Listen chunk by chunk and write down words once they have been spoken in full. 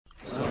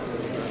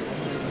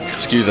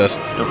Excuse us.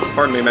 Oh,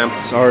 pardon me, ma'am.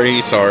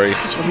 Sorry.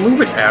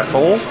 Move it,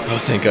 asshole. Oh,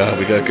 thank God.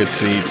 We got good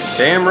seats.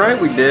 Damn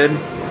right we did.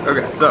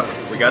 Okay, so,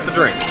 we got the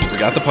drinks. We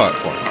got the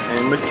popcorn.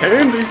 And the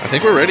candy. I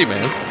think we're ready,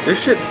 man.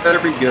 This shit better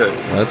be good.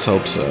 Let's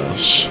hope so.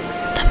 Shh,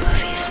 the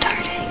movie's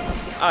starting.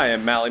 I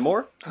am Mallie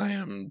Moore. I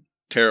am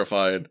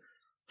terrified.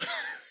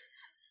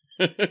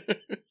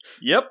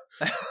 Yep.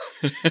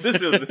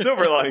 This is the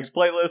Silver Linings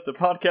Playlist, a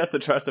podcast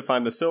that tries to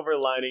find the silver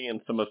lining in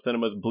some of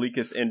cinema's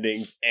bleakest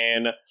endings,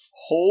 and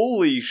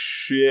holy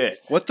shit.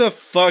 What the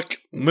fuck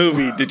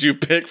movie did you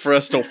pick for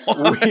us to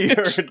watch?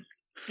 Weird.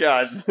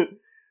 Guys,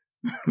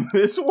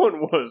 this one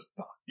was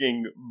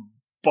fucking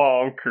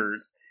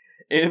bonkers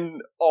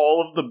in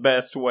all of the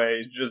best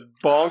ways. Just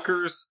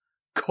bonkers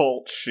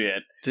cult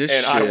shit.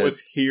 I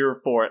was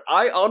here for it.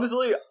 I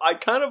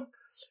kind of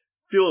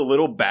feel a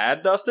little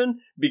bad,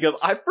 Dustin, because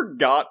I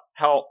forgot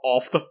how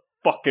off the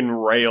fucking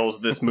rails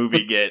this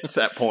movie gets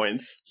at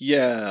points.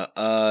 Yeah,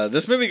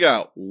 this movie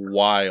got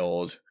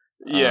wild.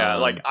 Yeah,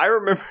 I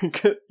remember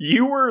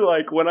you were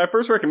like, when I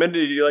first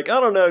recommended it, you're like,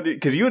 I don't know, dude,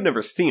 because you had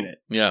never seen it.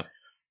 Yeah.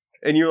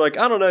 And you're like,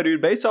 I don't know,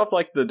 dude, based off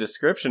the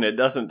description, it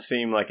doesn't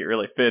seem like it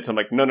really fits. I'm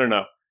like,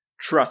 no.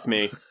 Trust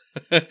me.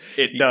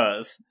 It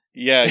does.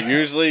 Yeah,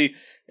 usually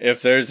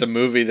if there's a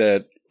movie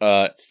that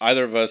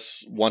either of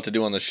us want to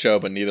do on the show,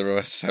 but neither of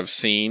us have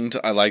seen,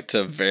 I like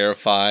to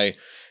verify.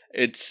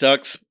 It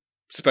sucks,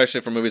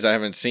 especially for movies I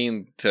haven't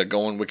seen, to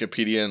go on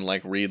Wikipedia and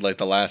read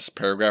the last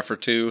paragraph or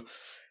two,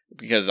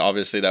 because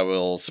obviously that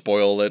will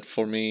spoil it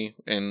for me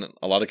in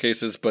a lot of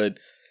cases. But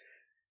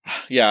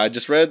yeah, I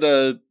just read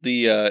the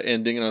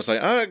ending and I was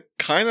like, it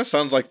kind of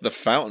sounds like the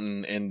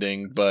Fountain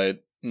ending,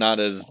 but not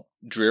as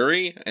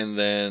dreary. And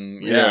then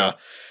yeah.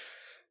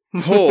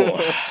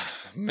 Oh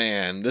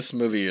man, this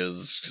movie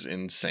is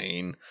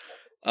insane.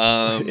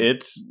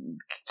 It's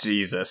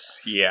Jesus.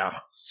 Yeah.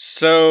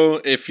 So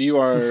if you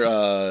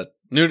are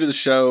new to the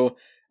show,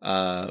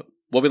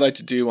 what we like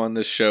to do on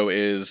this show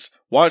is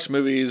watch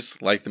movies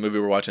like the movie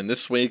we're watching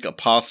this week,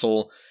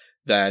 Apostle,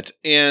 that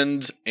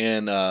end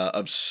in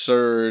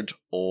absurd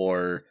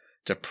or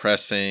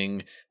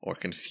depressing or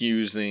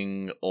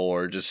confusing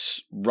or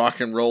just rock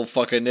and roll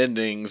fucking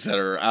endings that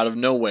are out of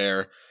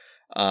nowhere.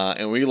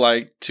 And we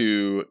like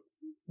to,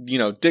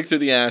 dig through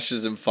the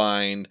ashes and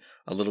find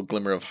a little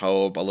glimmer of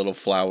hope, a little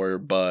flower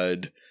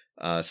bud,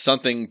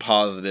 something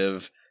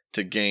positive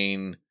to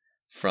gain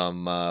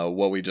from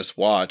what we just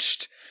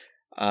watched.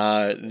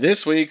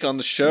 This week on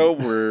the show,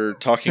 we're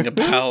talking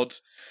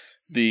about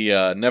the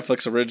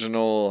Netflix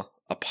original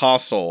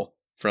Apostle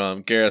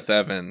from Gareth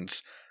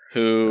Evans,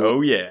 who...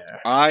 Oh, yeah.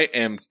 I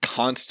am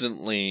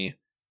constantly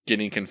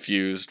getting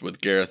confused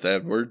with Gareth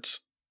Edwards.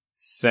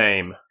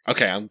 Same.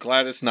 Okay, I'm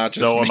glad it's not just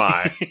so me. Am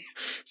I.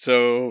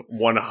 So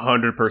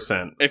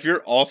 100%. If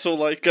you're also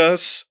like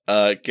us,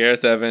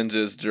 Gareth Evans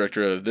is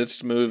director of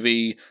this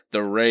movie,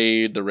 The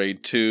Raid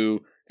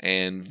 2,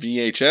 and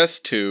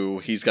VHS 2.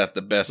 He's got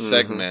the best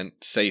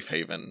segment, Safe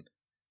Haven.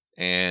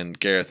 And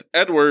Gareth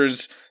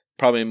Edwards,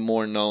 probably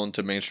more known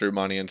to mainstream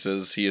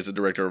audiences, he is the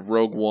director of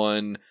Rogue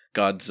One,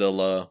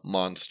 Godzilla,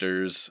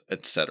 Monsters,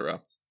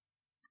 etc.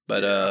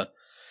 But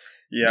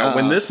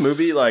when this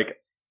movie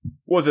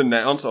was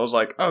announced, I was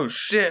like, oh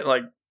shit,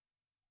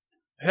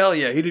 hell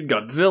yeah, he did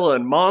Godzilla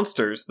and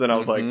Monsters. Then I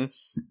was like,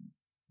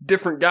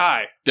 different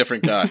guy.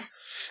 Yeah.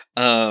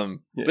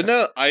 But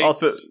no,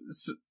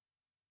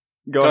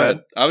 Go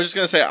ahead. I was just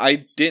going to say,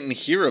 I didn't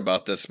hear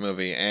about this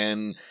movie,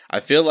 and I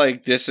feel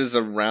like this is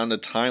around the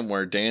time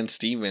where Dan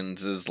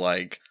Stevens is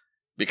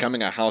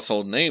becoming a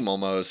household name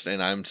almost,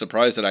 and I'm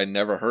surprised that I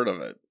never heard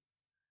of it.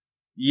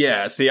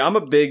 Yeah, see, I'm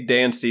a big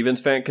Dan Stevens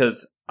fan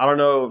because I don't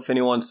know if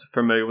anyone's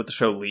familiar with the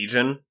show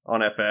Legion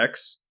on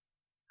FX.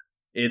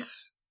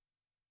 It's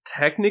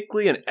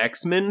technically an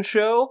X-Men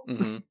show,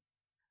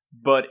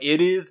 but it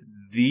is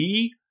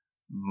the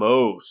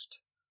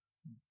most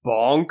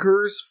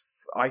bonkers.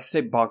 I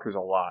say bonkers a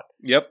lot.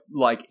 Yep.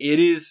 It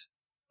is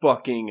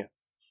fucking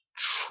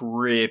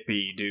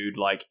trippy, dude.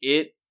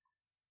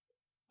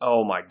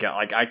 Oh my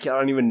god. I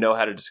don't even know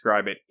how to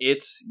describe it.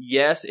 It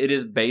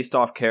is based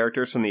off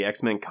characters from the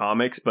X-Men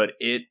comics, but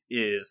it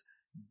is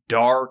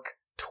dark,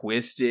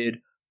 twisted,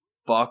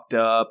 fucked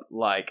up,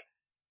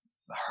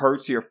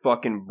 hurts your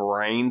fucking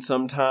brain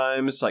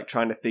sometimes,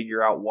 trying to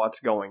figure out what's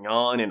going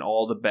on in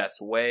all the best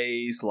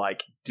ways.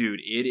 Dude,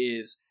 it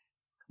is...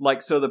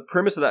 so the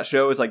premise of that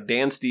show is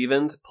Dan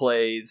Stevens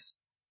plays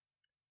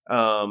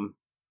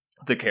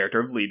the character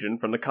of Legion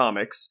from the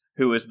comics,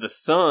 who is the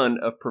son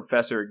of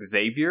Professor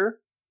Xavier,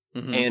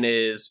 and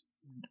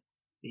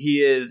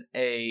he is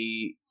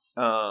a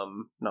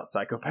not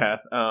psychopath,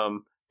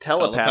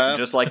 telepath,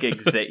 just like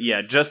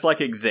just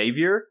like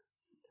Xavier,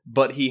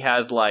 but he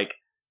has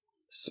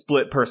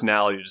split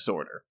personality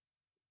disorder.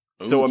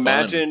 Ooh, so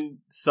imagine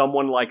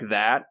someone like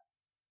that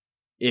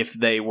if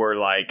they were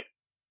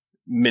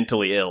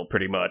mentally ill,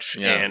 pretty much.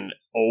 Yeah. And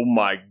oh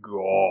my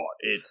god,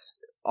 it's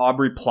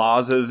Aubrey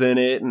Plaza's in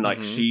it,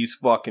 and she's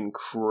fucking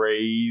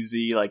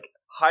crazy.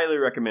 Highly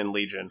recommend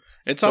Legion.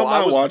 It's on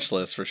my watch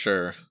list for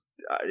sure.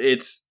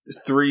 It's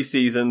 3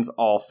 seasons,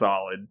 all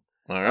solid.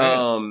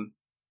 All right.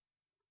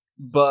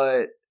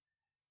 But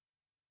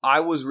I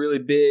was really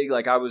big.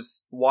 Like, I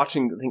was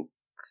watching, I think,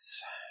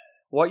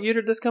 what year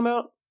did this come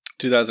out?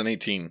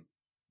 2018.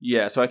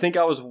 Yeah, so I think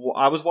I was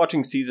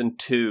watching season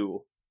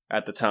 2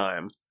 at the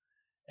time.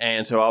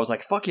 And so I was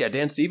like, fuck yeah,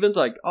 Dan Stevens?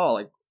 Like, oh,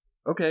 like,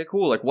 okay,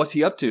 cool. Like, what's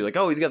he up to? Like,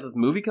 oh, he's got this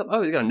movie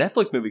oh, he's got a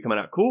Netflix movie coming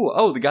out. Cool.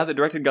 Oh, the guy that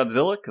directed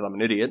Godzilla? Because I'm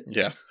an idiot.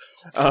 Yeah.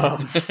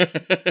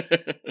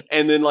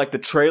 And then, like, the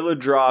trailer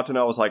dropped, and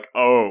I was like,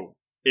 oh,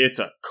 it's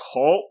a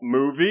cult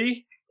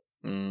movie?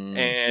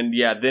 And,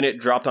 yeah, then it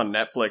dropped on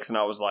Netflix, and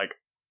I was like,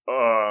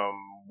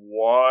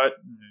 what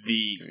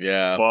the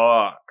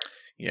fuck?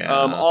 Yeah.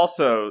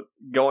 Also,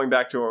 going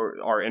back to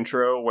our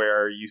intro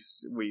where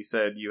we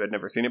said you had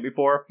never seen it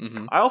before,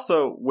 I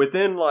also,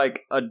 within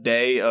like a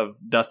day of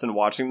Dustin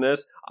watching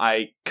this,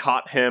 I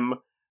caught him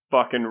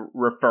fucking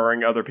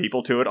referring other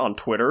people to it on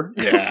Twitter.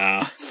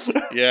 Yeah.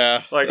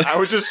 Yeah. Like, I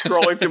was just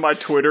scrolling through my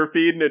Twitter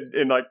feed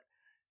and like,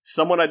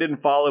 someone I didn't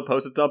follow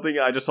posted something,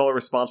 and I just saw a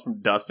response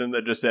from Dustin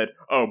that just said,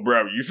 oh,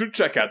 bro, you should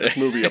check out this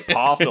movie,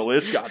 Apostle.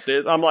 It's got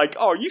this. I'm like,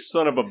 oh, you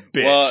son of a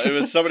bitch. Well, it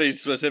was somebody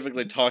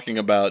specifically talking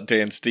about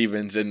Dan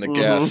Stevens in The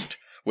Guest,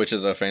 which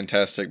is a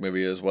fantastic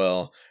movie as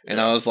well.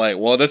 And I was like,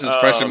 well, this is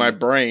fresh in my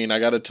brain. I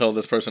got to tell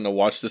this person to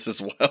watch this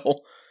as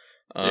well.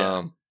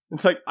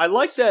 It's like, I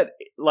like that,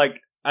 like,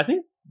 I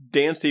think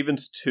Dan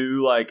Stevens'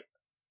 2, like,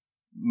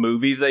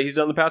 movies that he's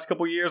done the past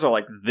couple years are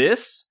like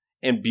this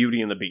and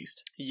Beauty and the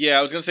Beast. Yeah,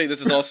 I was going to say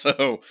this is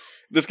also...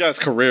 this guy's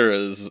career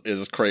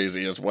is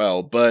crazy as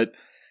well. But,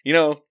 you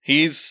know,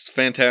 he's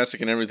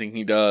fantastic in everything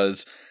he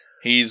does.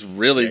 He's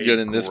really good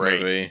in this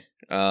movie.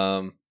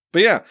 But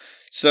yeah,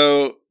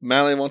 so,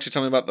 Mallie, why don't you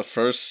tell me about the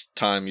first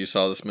time you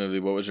saw this movie?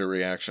 What was your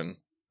reaction?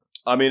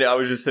 I mean, I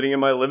was just sitting in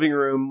my living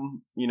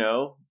room, you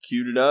know,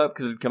 queued it up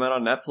because it had come out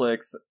on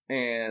Netflix.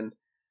 And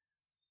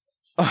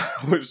I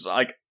was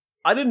like,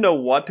 I didn't know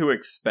what to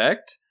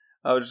expect.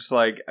 I was just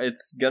like,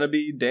 it's gonna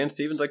be Dan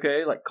Stevens,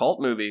 okay, like cult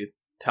movie,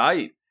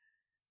 tight.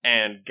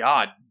 And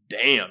god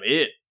damn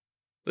it.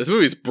 This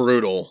movie's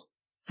brutal.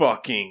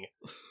 Fucking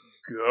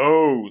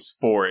goes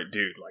for it,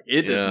 dude. Like,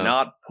 it does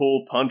not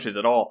pull punches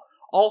at all.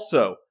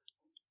 Also,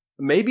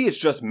 maybe it's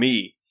just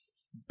me.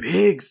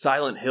 Big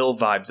Silent Hill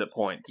vibes at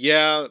points.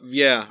 Yeah.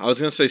 I was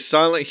gonna say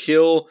Silent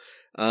Hill,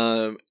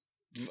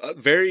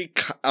 very,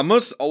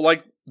 almost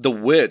like The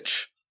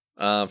Witch.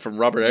 From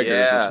Robert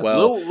Eggers as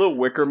well. Little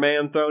Wicker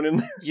Man thrown in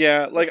there.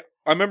 Yeah, like,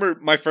 I remember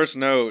my first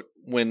note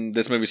when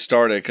this movie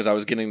started, because I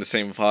was getting the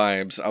same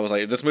vibes. I was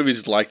like, if this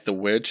movie's like The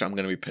Witch, I'm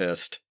going to be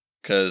pissed,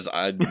 because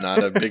I'm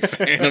not a big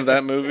fan of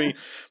that movie.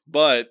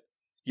 But,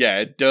 yeah,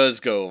 it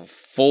does go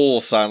full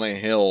Silent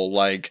Hill.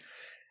 Like,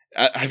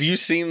 have you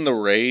seen The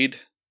Raid?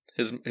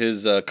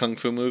 His Kung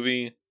Fu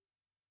movie?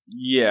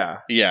 Yeah.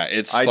 Yeah,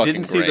 it's I fucking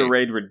didn't see great. The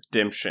Raid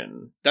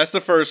Redemption. That's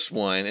the first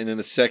one, and then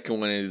the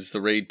second one is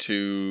The Raid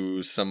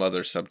to some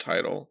other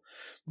subtitle.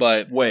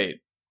 But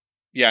wait.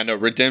 Yeah, no,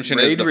 Redemption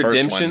is the first one.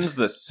 Redemption's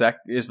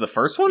is the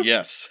first one?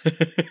 Yes.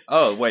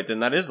 Oh, wait,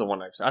 then that is the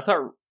one I've seen. I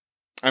thought...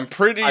 I'm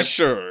pretty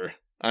sure,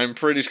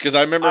 because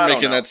I remember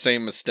making that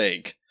same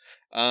mistake.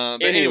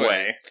 But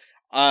anyway.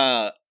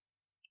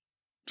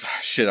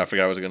 Shit, I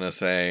forgot what I was going to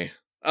say.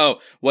 Oh,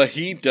 what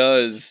he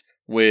does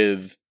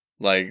with...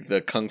 like the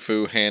kung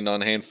fu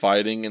hand-on-hand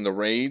fighting in The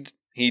Raid,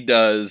 he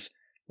does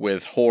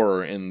with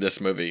horror in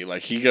this movie.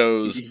 Like, he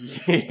goes...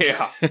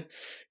 Yeah.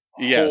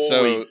 Yeah,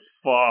 holy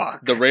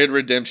fuck. The Raid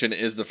Redemption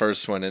is the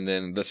first one, and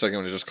then the second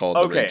one is just called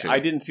The Raid 2. Okay,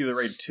 I didn't see The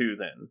Raid 2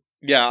 then.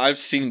 Yeah, I've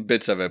seen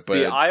bits of it, but...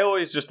 See, I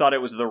always just thought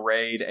it was The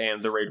Raid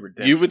and The Raid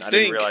Redemption. You would think. I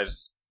didn't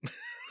realize...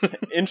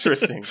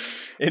 Interesting.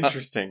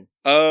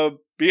 But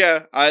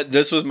yeah,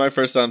 this was my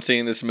first time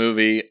seeing this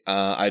movie.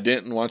 I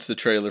didn't watch the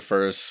trailer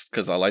first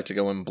because I like to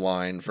go in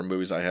blind for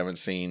movies I haven't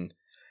seen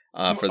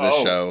for this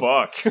show.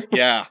 Fuck.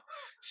 Yeah.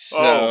 So,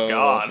 oh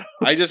god.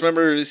 I just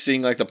remember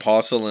seeing like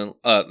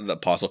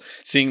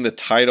seeing the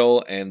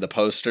title and the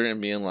poster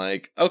and being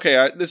like,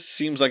 okay, this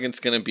seems like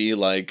it's gonna be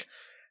like,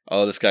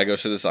 oh, this guy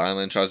goes to this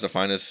island, tries to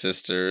find his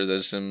sister.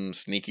 There's some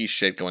sneaky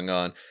shit going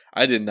on.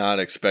 I did not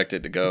expect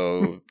it to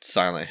go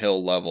Silent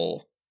Hill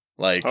level.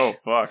 Like, oh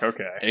fuck,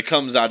 okay. It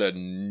comes out of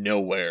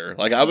nowhere.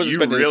 Like, I was you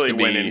expecting really this to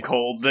be, went in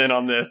cold then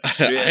on this.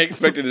 I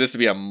expected this to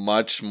be a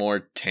much more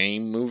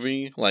tame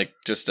movie, like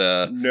just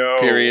a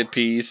period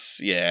piece.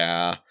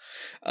 Yeah,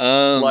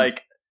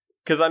 like,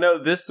 because I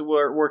know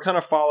we're kind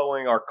of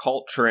following our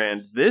cult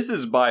trend. This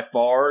is by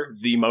far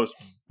the most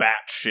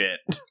batshit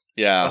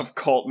of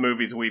cult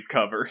movies we've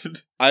covered.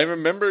 I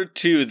remember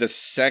too the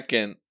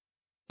second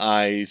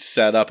I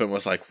sat up and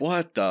was like,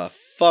 what the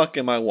fuck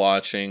am I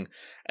watching?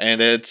 And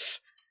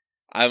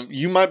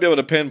you might be able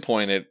to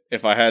pinpoint it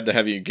if I had to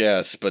have you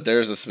guess, but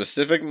there's a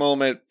specific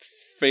moment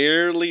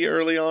fairly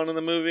early on in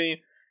the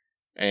movie,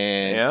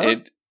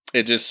 and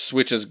it just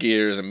switches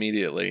gears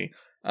immediately.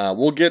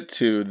 We'll get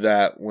to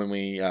that when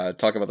we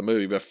talk about the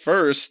movie, but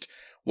first,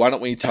 why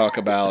don't we talk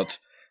about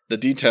the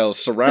details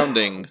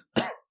surrounding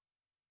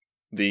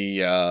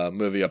the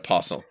movie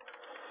Apostle?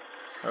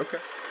 Okay.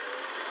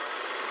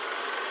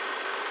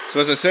 So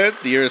as I said,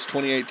 the year is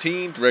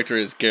 2018. Director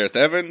is Gareth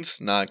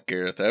Evans, not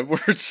Gareth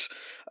Edwards.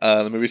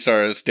 The movie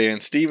stars Dan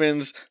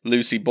Stevens,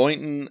 Lucy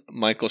Boynton,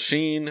 Michael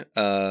Sheen,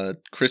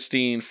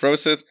 Kristine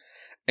Froseth,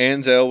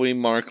 Anne Elwy,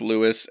 Mark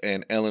Lewis,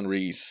 and Ellen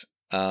Rhys.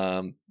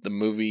 The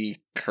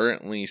movie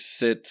currently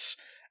sits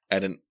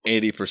at an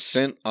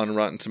 80% on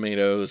Rotten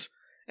Tomatoes.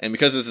 And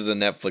because this is a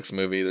Netflix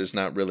movie, there's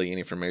not really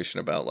any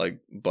information about like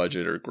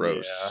budget or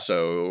gross. Yeah.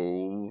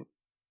 So...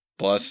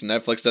 Plus,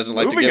 Netflix doesn't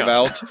like to give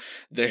out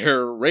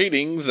their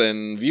ratings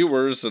and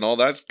viewers and all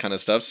that kind of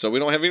stuff, so we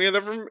don't have any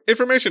other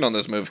information on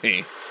this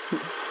movie.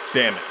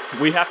 Damn it.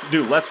 We have to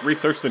do less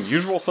research than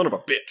usual, son of a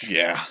bitch.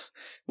 Yeah.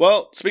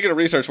 Well, speaking of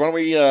research, why don't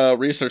we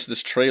research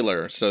this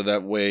trailer so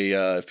that way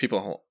if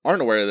people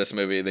aren't aware of this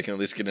movie, they can at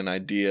least get an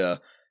idea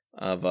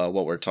of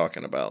what we're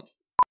talking about.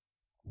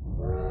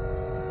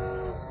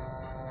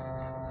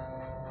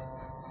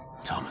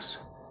 Thomas,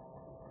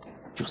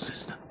 your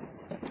sister,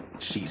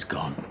 she's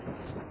gone.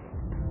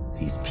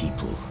 These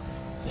people,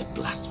 they're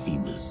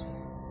blasphemers.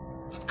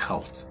 A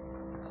cult.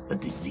 A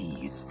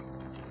disease.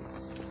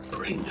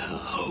 Bring her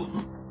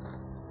home.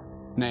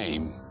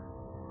 Name?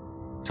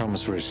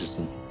 Thomas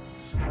Richardson.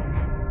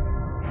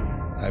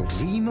 I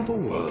dream of a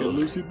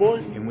world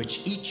in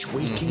which each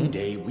waking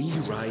day we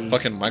rise...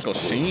 Fucking Michael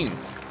Sheen.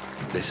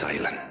 This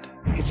island.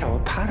 It's our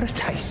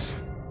paradise.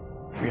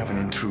 We have an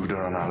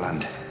intruder on our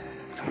land.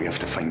 We have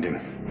to find him.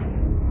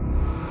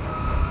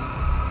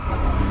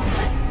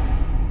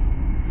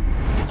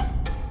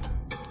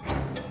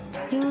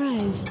 Your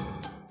eyes.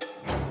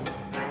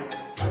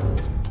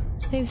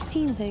 They've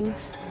seen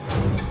things.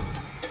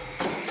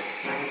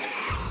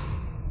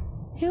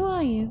 Who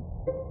are you?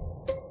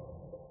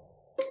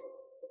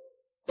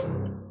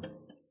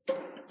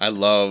 I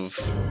love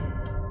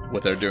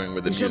what they're doing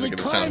with the music and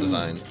the sound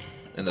design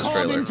in this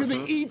trailer. According to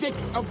the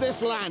edict of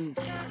this land.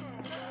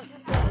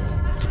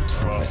 The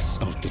promise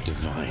of the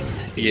divine.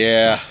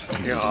 Yeah.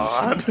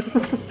 God.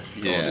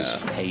 Yeah. God is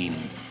pain.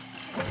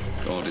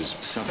 God is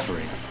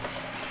suffering.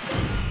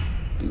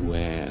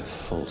 Beware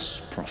false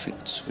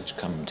prophets which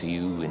come to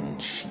you in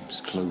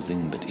sheep's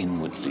clothing, but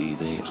inwardly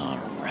they are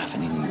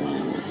ravening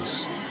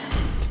wolves.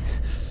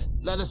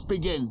 Let us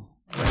begin.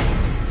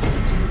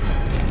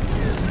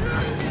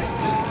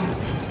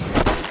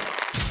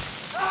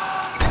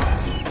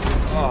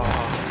 Oh.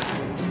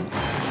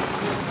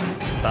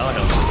 Sound like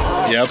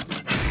a... Yep.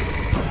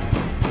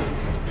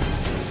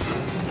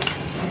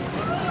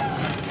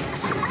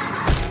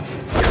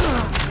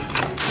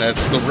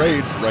 That's the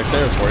raid right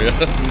there for you.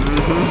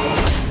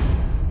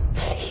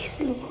 Please,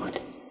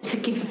 Lord,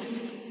 forgive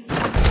us.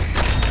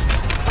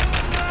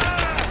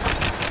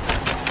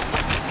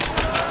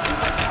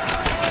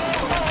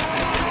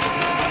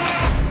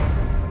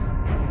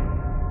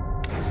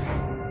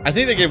 I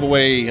think they gave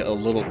away a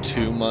little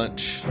too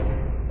much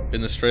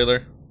in this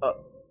trailer.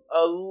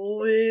 A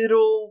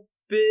little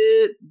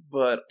bit,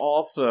 but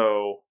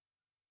also...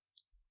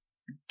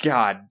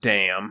 God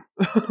damn.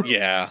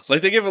 Yeah.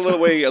 Like, they give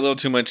away a little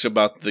too much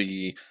about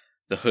the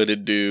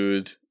hooded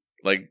dude,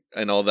 like,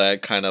 and all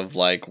that kind of,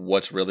 like,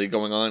 what's really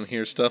going on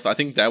here stuff. I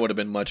think that would have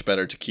been much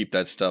better to keep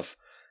that stuff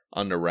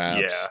under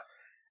wraps.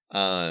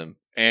 Yeah.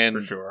 And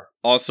for sure.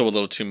 Also a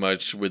little too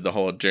much with the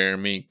whole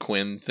Jeremy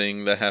Quinn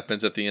thing that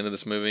happens at the end of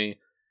this movie.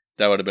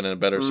 That would have been a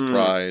better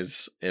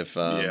surprise if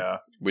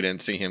we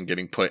didn't see him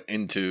getting put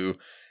into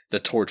the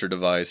torture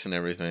device and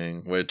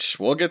everything, which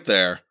we'll get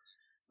there.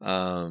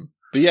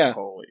 But yeah,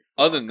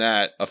 other than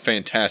that, a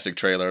fantastic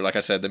trailer. Like I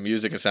said, the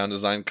music and sound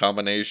design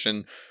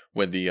combination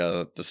with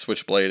the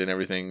switchblade and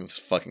everything is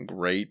fucking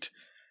great.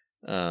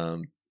 I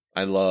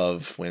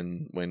love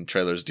when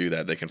trailers do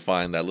that. They can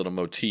find that little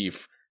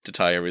motif to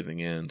tie everything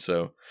in.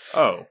 So,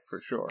 oh,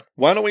 for sure.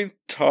 Why don't we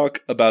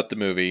talk about the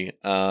movie?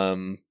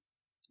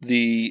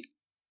 The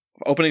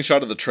opening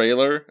shot of the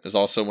trailer is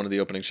also one of the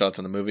opening shots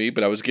in the movie,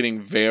 but I was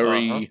getting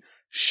very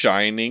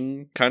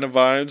Shining kind of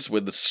vibes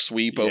with the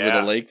sweep over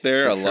the lake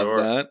there. I love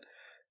that.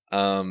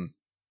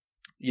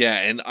 Yeah,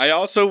 and I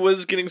also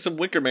was getting some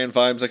Wicker Man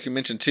vibes, like you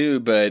mentioned too,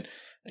 but,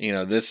 you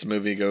know, this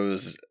movie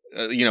goes,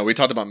 we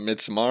talked about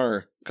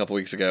Midsommar a couple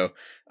weeks ago.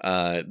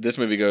 This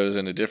movie goes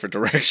in a different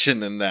direction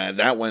than that.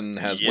 That one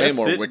has way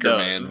more Wicker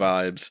Man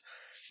vibes.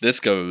 This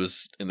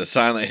goes in the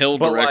Silent Hill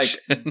direction.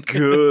 Like,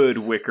 good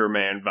Wicker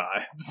Man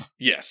vibes.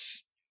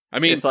 Yes. I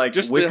mean, it's like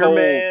just Wicker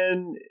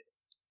Man.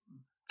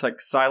 It's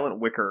like Silent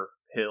Wicker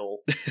Hill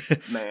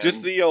Man.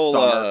 Just the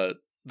old,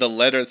 the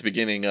letter at the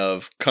beginning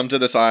of, come to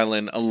this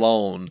island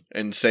alone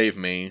and save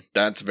me.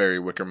 That's very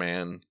Wicker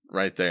Man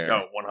right there.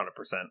 Oh,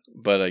 100%.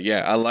 But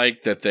yeah, I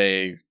like that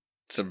they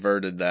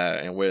subverted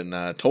that and went in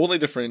a totally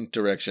different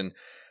direction.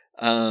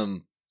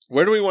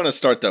 Where do we want to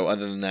start, though,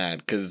 other than that?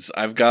 Because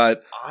I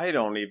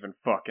don't even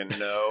fucking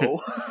know.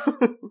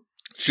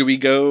 Should we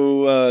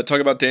go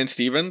talk about Dan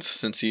Stevens,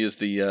 since he is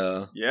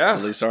the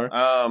lead star?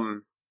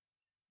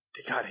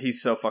 God,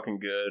 he's so fucking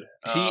good.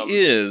 He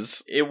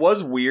is. It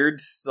was weird,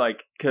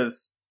 like,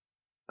 because,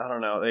 I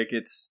don't know, like,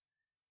 it's...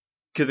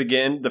 Because,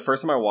 again, the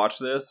first time I watched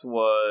this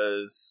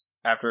was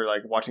after,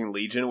 like, watching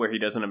Legion, where he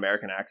does an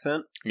American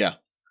accent. Yeah.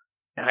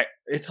 And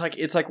it's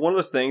like one of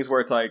those things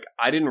where it's like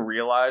I didn't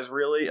realize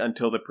really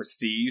until The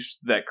Prestige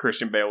that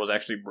Christian Bale was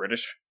actually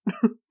British.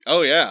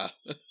 Oh yeah,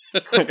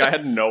 like I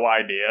had no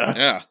idea.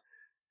 Yeah.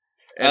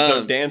 And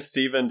so Dan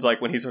Stevens,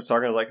 like when he starts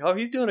talking, I was like, "Oh,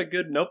 he's doing a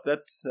good." Nope,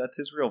 that's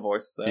his real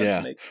voice.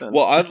 That makes sense.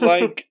 Well, I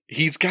like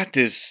he's got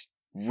this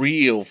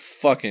real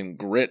fucking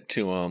grit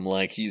to him.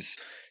 Like he's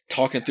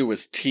talking through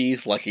his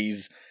teeth, like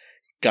he's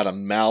got a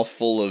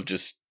mouthful of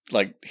just.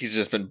 Like, he's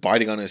just been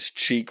biting on his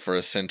cheek for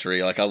a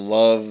century. Like, I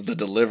love the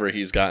delivery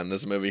he's got in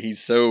this movie.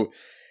 He's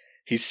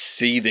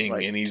seething,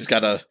 like, and he's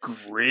got a...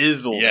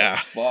 grizzled as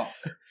fuck.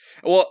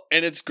 Well,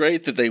 and it's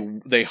great that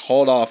they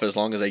hold off as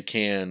long as they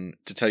can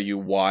to tell you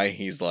why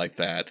he's like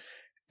that.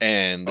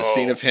 And the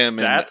scene of him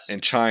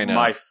in China...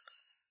 my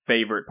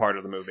favorite part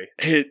of the movie.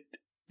 It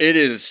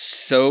is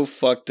so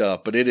fucked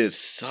up, but it is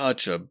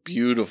such a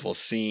beautiful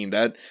scene.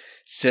 That...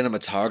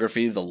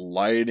 cinematography, the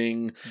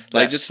lighting,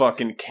 like just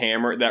fucking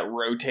camera, that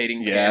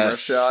rotating camera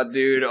shot,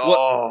 dude.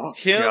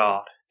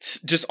 God.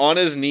 Just on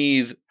his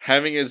knees,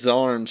 having his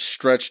arms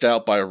stretched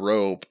out by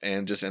rope,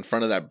 and just in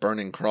front of that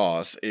burning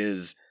cross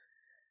is,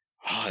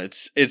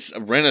 it's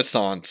a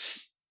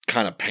Renaissance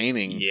kind of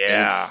painting.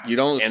 Yeah, you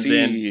don't and see.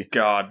 Then,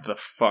 God, the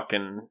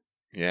fucking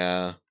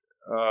yeah.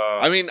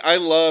 I mean, I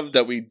love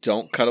that we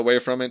don't cut away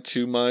from it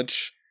too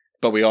much,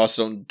 but we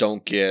also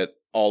don't get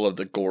all of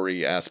the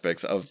gory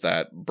aspects of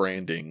that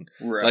branding.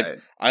 Right. Like,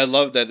 I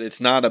love that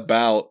it's not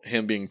about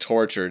him being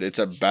tortured. It's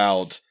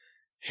about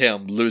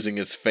him losing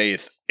his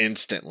faith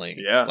instantly.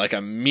 Yeah. Like,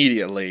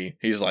 immediately,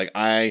 he's like,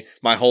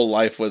 my whole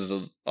life was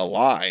a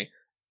lie.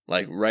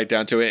 Like, right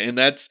down to it. And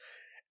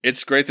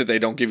it's great that they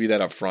don't give you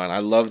that up front. I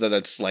love that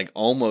that's, like,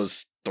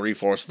 almost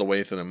 3/4 of the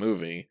way through the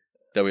movie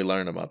that we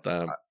learn about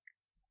that.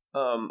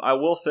 I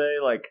will say,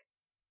 like,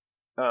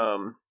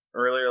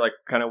 earlier, like,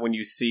 kind of when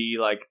you see,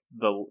 like,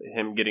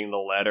 him getting the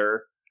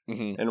letter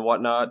and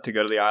whatnot to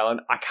go to the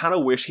island, I kind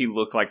of wish he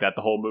looked like that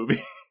the whole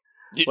movie.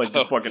 Like,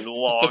 just fucking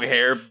long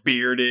hair,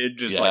 bearded,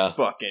 just like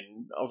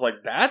fucking... I was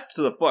like, that's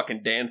the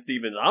fucking Dan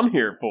Stevens I'm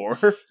here for.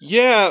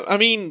 Yeah, I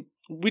mean,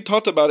 we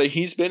talked about it.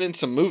 He's been in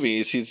some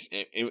movies. He's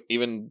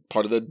even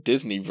part of the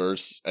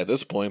Disney-verse at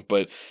this point,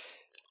 but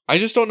I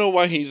just don't know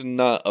why he's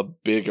not a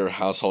bigger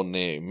household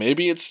name.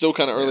 Maybe it's still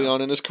kind of early on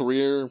in his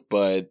career,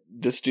 but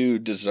this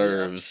dude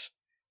deserves...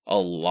 A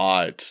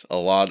lot.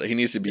 He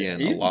needs to be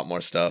in a lot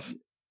more stuff.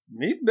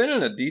 He's been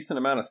in a decent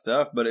amount of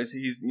stuff, but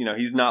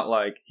he's not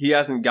like, he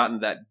hasn't gotten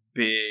that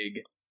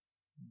big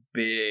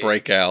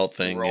breakout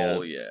thing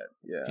role yet.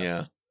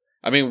 Yeah.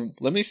 I mean,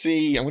 let me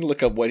see. I'm going to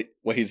look up what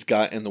he's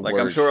got in the works.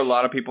 I'm sure a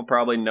lot of people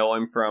probably know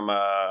him from,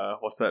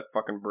 what's that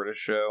fucking British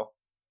show?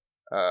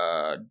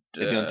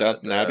 Is he on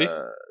Downton Abbey?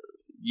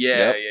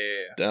 Yeah.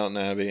 Downton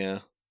Abbey, yeah.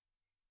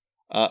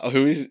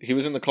 He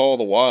was in The Call of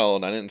the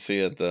Wild. I didn't see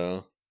it,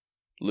 though.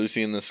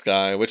 Lucy in the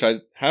Sky, which I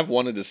have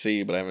wanted to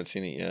see, but I haven't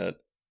seen it yet.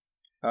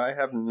 I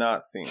have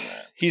not seen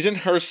that. He's in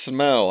Her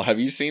Smell. Have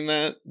you seen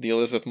that? The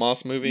Elizabeth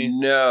Moss movie?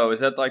 No. Is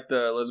that like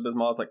the Elizabeth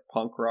Moss, like,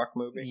 punk rock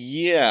movie?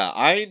 Yeah,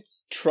 I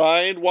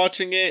tried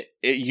watching it.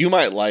 You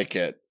might like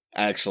it,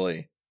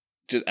 actually.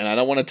 And I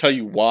don't want to tell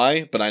you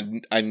why, but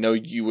I know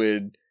you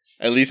would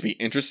at least be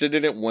interested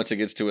in it once it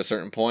gets to a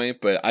certain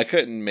point, but I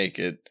couldn't make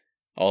it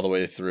all the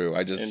way through.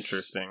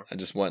 Interesting. I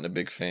just wasn't a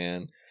big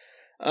fan.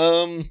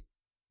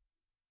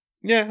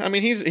 Yeah, I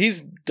mean,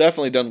 he's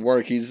definitely done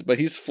work. But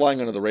he's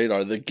flying under the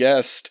radar. The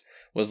Guest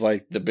was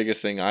like the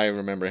biggest thing I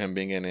remember him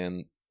being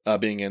in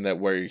that,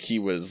 where he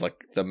was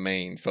like the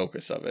main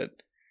focus of it.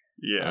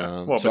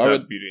 Yeah, well,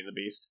 besides Beauty and the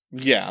Beast.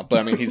 Yeah, but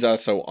I mean, he's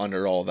also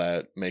under all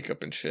that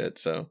makeup and shit.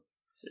 So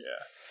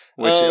yeah,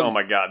 which oh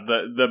my god,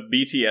 the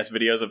BTS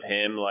videos of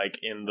him like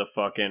in the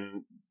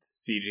fucking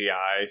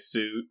CGI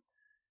suit,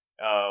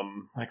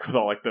 like with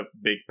all like the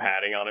big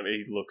padding on him,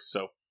 he looks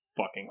so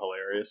fucking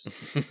hilarious.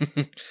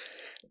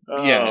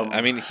 Yeah,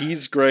 I mean,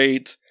 he's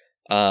great.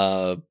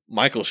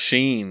 Michael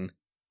Sheen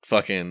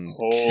fucking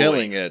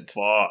killing it.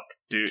 Fuck,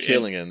 dude.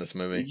 Killing it in this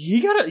movie.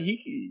 He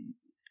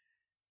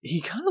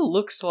kind of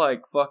looks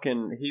like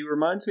fucking... He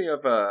reminds me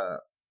of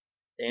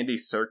Andy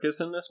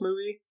Serkis in this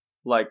movie.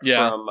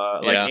 From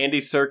Andy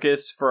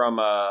Serkis from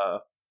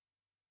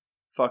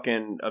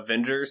fucking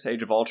Avengers,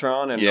 Age of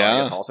Ultron, and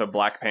I guess also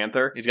Black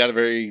Panther. He's got a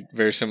very,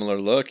 very similar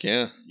look,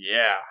 yeah.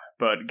 Yeah,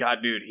 but god,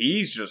 dude,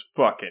 he's just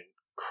fucking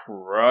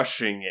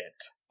crushing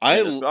it.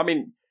 I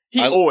mean,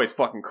 he always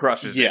fucking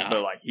crushes it,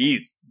 but like,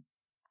 he's...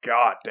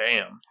 God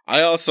damn.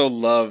 I also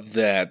love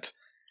that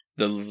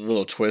the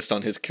little twist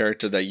on his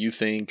character that you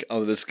think,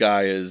 oh, this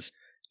guy is,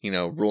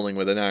 ruling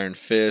with an iron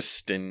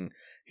fist and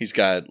he's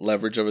got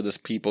leverage over this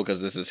people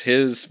because this is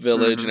his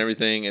village and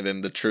everything. And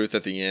then the truth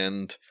at the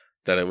end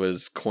that it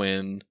was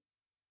Quinn.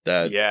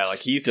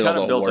 He's kind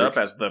of built up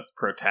as the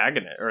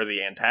protagonist or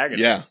the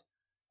antagonist. Yeah.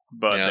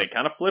 But they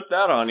kind of flipped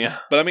that on you.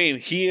 But I mean,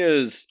 he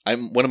is.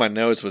 One of my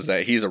notes was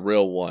that he's a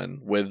real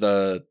one.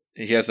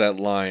 He has that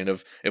line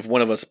of, if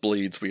one of us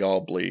bleeds, we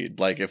all bleed.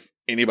 Like, if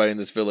anybody in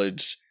this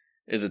village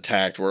is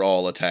attacked, we're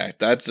all attacked.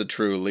 That's a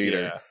true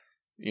leader. Yeah.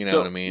 You know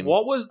what I mean?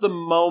 What was the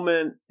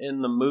moment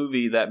in the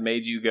movie that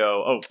made you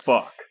go, oh,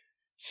 fuck?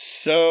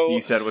 So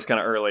you said was kind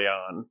of early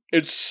on.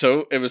 It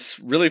was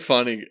really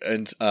funny,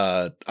 and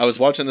I was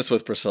watching this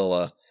with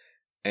Priscilla,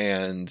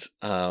 and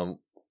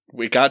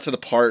we got to the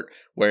part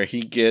where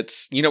he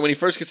gets, when he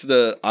first gets to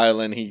the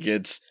island, he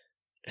gets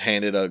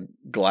handed a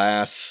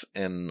glass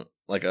and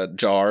like a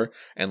jar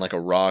and like a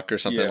rock or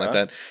something like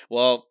that.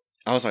 Well,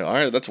 I was like, all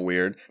right, that's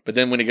weird. But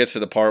then when he gets to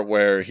the part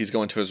where he's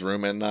going to his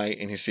room at night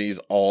and he sees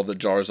all the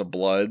jars of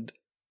blood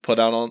put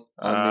out on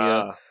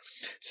the...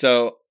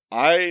 So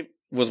I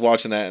was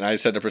watching that and I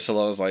said to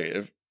Priscilla, I was like,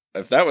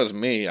 if that was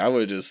me, I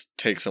would just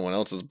take someone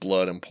else's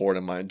blood and pour it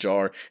in my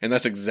jar. And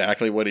that's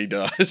exactly what he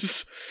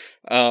does.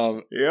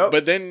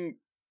 But then,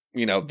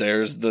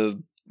 there's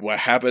what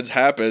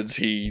happens.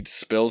 He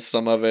spills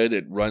some of it.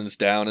 It runs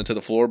down into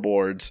the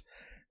floorboards.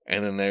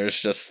 And then there's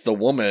just the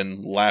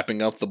woman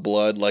lapping up the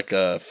blood like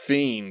a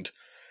fiend.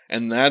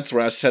 And that's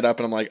where I set up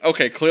and I'm like,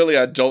 okay, clearly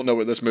I don't know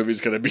what this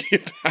movie's going to be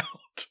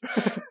about.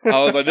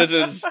 I was like,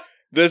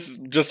 this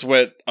just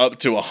went up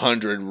to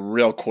 100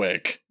 real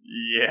quick.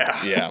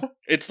 Yeah. Yeah.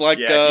 It's like...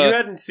 if you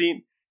hadn't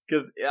seen...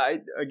 Because, I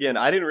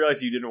didn't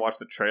realize you didn't watch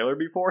the trailer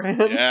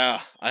beforehand.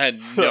 Yeah. I had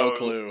no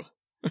clue.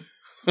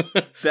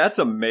 That's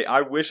amazing.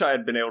 I wish I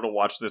had been able to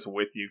watch this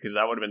with you because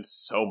that would have been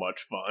so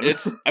much fun.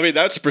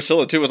 That's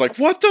Priscilla too. Was like,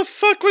 what the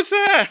fuck was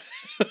that?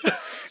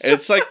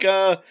 It's like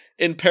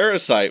in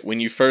Parasite when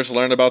you first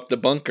learn about the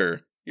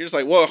bunker. You're just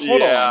like, whoa,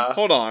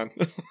 hold on.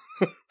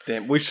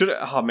 Damn, we should.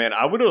 Oh man,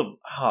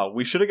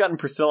 we should have gotten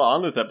Priscilla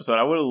on this episode.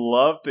 I would have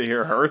loved to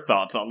hear her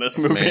thoughts on this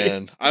movie.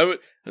 Man,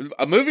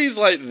 movies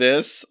like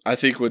this, I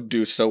think would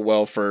do so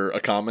well for a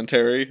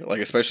commentary.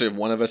 Like especially if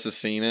one of us has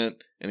seen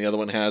it and the other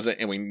one hasn't,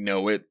 and we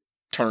know it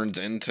turns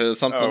into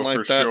something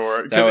like that.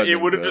 Sure. Because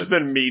it would have just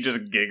been me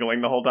just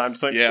giggling the whole time.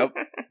 Saying, yep.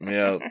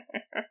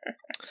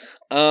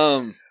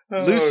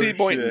 Lucy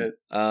Boynton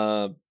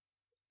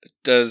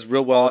does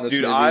real well in this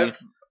movie.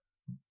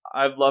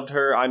 I've loved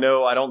her. I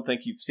know I don't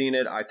think you've seen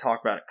it. I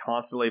talk about it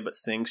constantly, but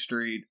Sing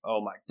Street, oh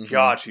my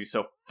god, she's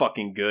so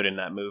fucking good in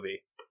that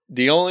movie.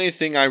 The only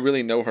thing I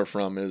really know her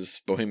from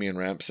is Bohemian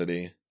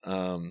Rhapsody.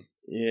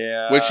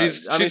 Which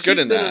she's good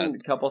in that. In a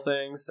couple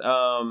things.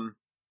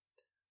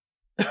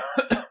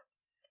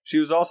 She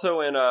was also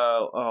in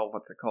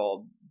what's it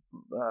called?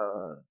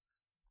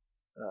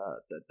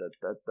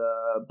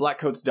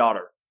 Blackcoat's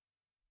Daughter.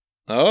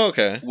 Oh,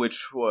 okay.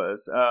 Which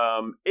was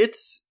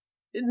it's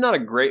not a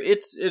great.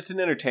 It's an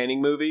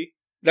entertaining movie.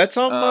 That's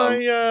on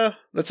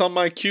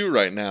my queue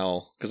right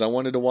now because I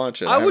wanted to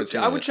watch it. I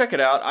would check it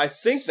out. I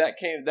think that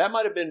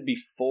might have been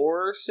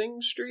before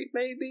Sing Street,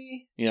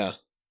 maybe. Yeah.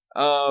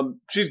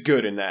 She's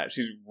good in that.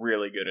 She's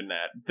really good in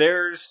that.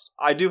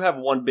 I do have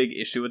one big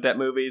issue with that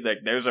movie. Like,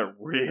 there's a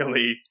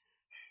really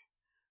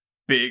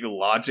big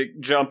logic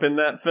jump in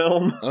that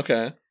film.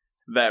 Okay.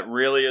 That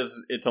really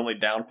is its only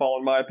downfall,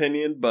 in my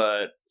opinion.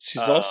 But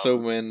she's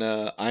also in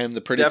I Am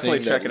the Pretty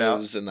Thing That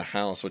Lives in the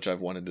House, which I've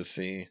wanted to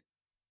see.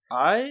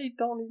 I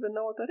don't even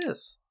know what that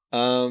is.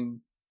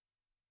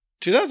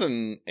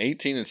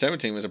 2018 and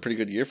 17 was a pretty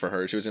good year for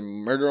her. She was in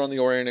Murder on the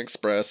Orient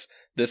Express,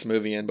 this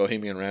movie, and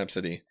Bohemian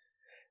Rhapsody.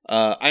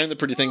 I Am the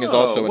Pretty Thing is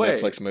also a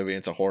Netflix movie.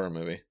 It's a horror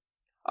movie.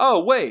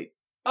 Oh, wait.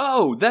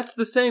 Oh, that's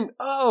the same.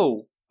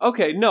 Oh,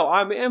 okay. No,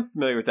 I am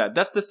familiar with that.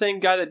 That's the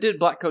same guy that did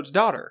Blackcoat's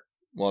Daughter.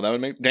 Well, that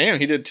would make... Damn,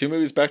 he did 2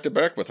 movies back to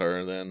back with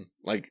her then.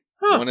 Like,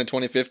 one in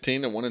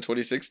 2015 and one in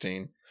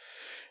 2016.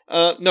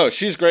 No,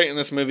 she's great in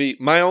this movie.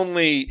 My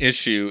only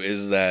issue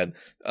is that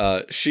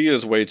she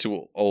is way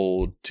too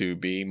old to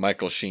be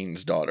Michael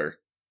Sheen's daughter.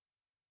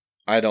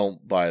 I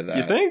don't buy that.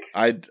 You think?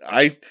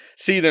 I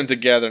see them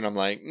together and I'm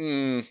like,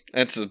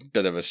 that's a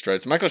bit of a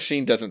stretch. Michael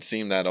Sheen doesn't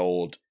seem that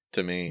old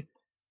to me.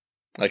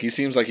 Like, he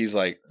seems like he's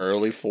like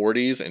early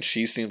 40s and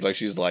she seems like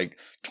she's like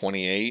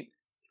 28.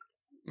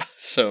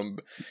 So, I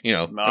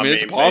mean,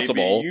 it's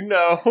possible. Maybe,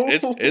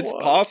 it's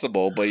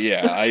possible, but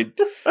yeah,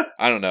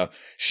 I don't know.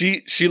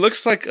 She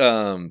looks like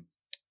in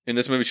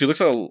this movie she looks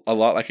a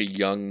lot like a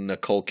young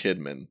Nicole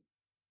Kidman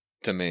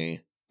to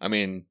me. I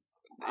mean,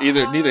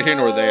 neither here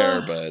nor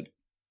there, but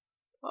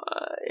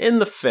in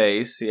the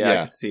face, I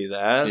can see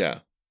that. Yeah,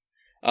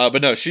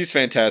 but no, she's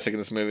fantastic in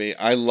this movie.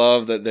 I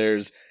love that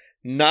there's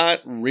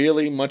not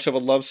really much of a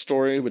love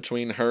story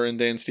between her and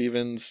Dan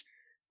Stevens.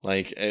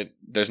 Like,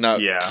 there's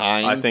not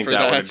time for that. I think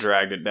that would have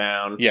dragged it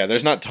down. Yeah,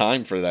 there's not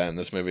time for that in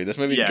this movie. This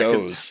movie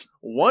goes.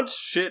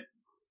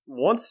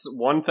 Once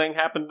one thing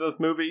happens in this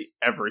movie,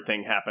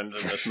 everything happens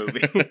in this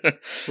movie.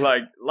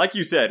 like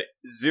you said,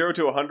 0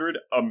 to 100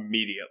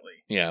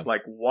 immediately. Yeah.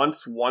 Like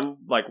once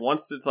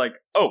it's like,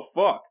 oh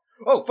fuck,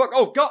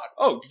 oh god,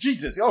 oh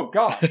Jesus, oh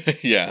god.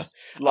 Yeah.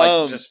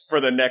 Like just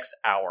for the next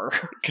hour.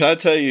 Can I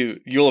tell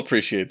you, you'll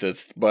appreciate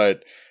this,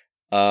 but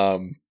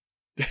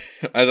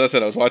as I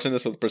said, I was watching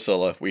this with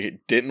Priscilla. We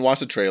didn't watch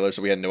the trailer,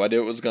 so we had no idea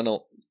what was going to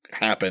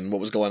happen, what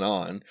was going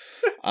on.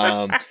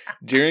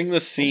 During the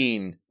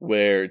scene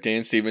where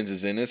Dan Stevens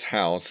is in his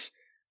house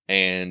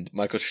and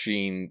Michael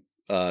Sheen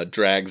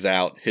drags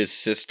out his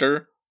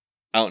sister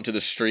out into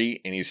the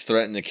street and he's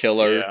threatening to kill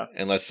her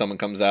unless someone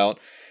comes out,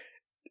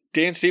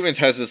 Dan Stevens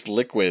has this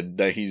liquid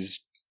that he's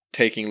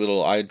taking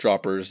little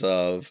eyedroppers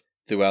of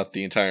throughout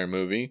the entire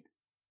movie.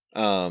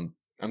 I'm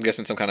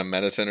guessing some kind of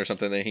medicine or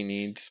something that he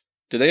needs.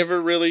 Did they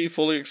ever really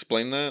fully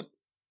explain that?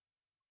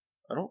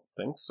 I don't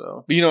think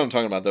so. But you know what I'm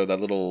talking about, though, that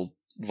little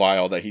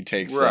vial that he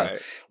takes. Right.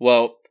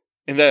 Well,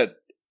 in that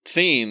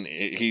scene,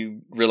 he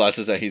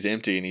realizes that he's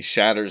empty and he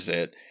shatters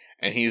it,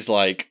 and he's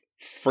like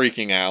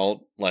freaking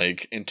out,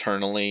 like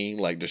internally,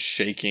 like just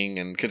shaking,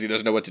 and because he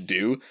doesn't know what to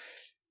do.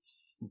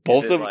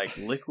 Is it like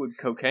liquid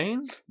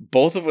cocaine?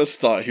 Both of us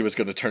thought he was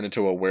going to turn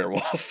into a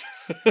werewolf.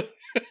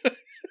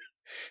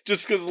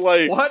 Just because,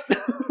 like, what?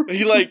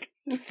 He like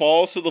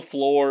falls to the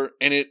floor,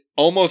 and it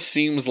almost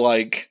seems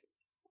like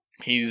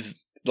he's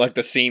like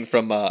the scene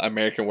from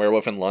American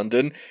Werewolf in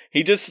London.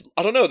 He just,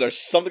 I don't know, there's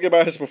something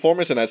about his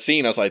performance in that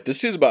scene. I was like,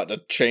 this is about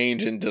to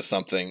change into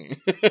something.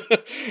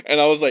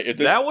 And I was like,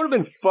 that would have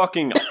been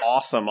fucking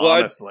awesome, well,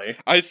 honestly.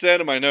 I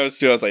said in my notes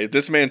too, I was like, if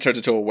this man turns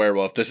into a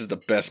werewolf, this is the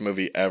best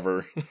movie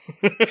ever.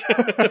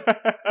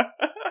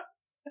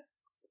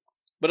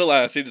 But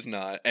alas, he does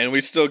not. And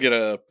we still get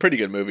a pretty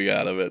good movie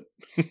out of it.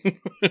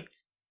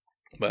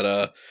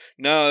 But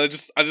no, I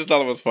just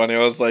thought it was funny. I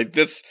was like,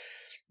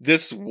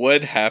 this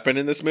would happen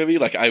in this movie.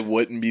 Like, I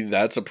wouldn't be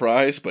that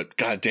surprised, but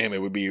god damn,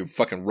 it would be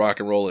fucking rock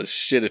and roll as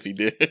shit if he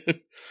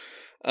did.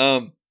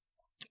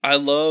 I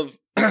love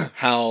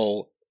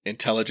how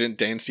intelligent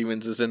Dan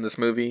Stevens is in this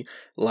movie.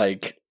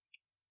 Like,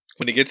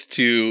 when he gets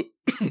to,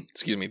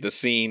 excuse me, the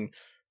scene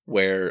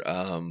where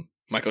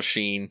Michael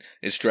Sheen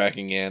is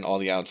dragging in all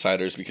the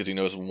outsiders because he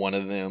knows one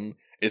of them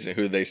isn't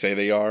who they say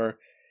they are.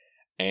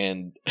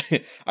 And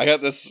I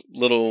got this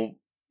little,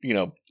 you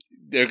know,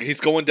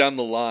 he's going down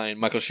the line,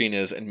 Michael Sheen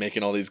is, and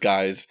making all these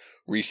guys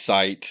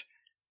recite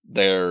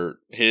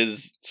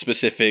his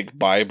specific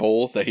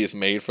Bible that he's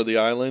made for the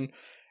island.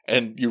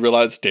 And you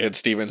realize Dan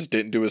Stevens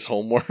didn't do his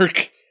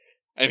homework.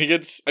 And he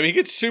gets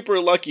super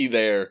lucky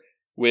there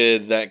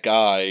with that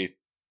guy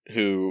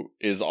who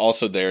is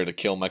also there to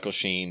kill Michael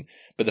Sheen.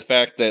 But the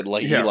fact that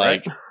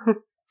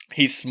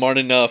he's smart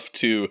enough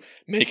to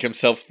make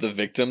himself the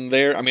victim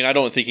there. I mean, I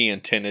don't think he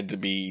intended to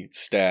be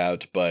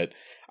stabbed, but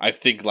I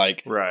think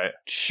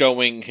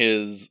showing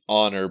his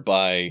honor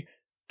by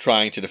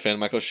trying to defend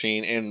Michael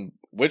Sheen, in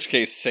which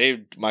case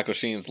saved Michael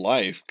Sheen's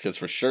life, because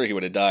for sure he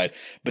would have died.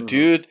 But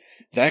dude,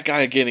 that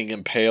guy getting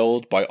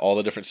impaled by all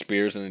the different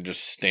spears and then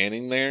just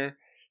standing there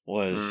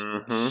was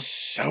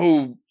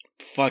so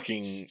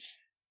fucking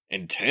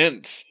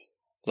intense.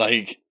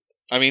 Like,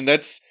 I mean,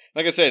 that's,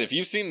 like I said, if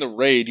you've seen The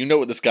Raid, you know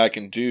what this guy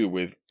can do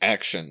with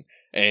action.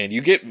 And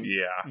you get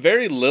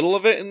very little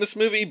of it in this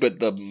movie, but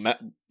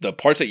the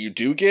parts that you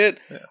do get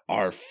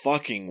are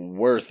fucking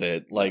worth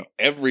it. Like,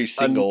 every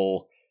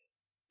single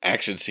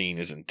action scene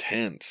is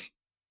intense.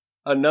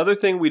 Another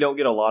thing we don't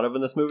get a lot of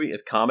in this movie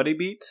is comedy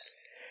beats.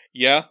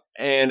 Yeah.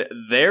 And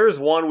there's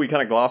one we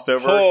kind of glossed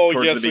over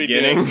towards the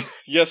beginning. Did.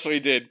 Yes, we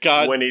did.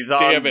 God when he's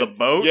damn on the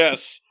boat.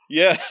 Yes.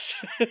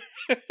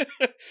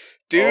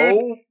 Dude.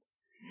 Oh,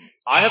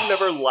 I have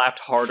never laughed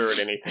harder at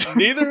anything.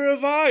 Neither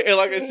have I. And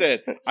like I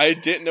said, I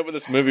didn't know what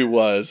this movie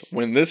was.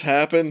 When this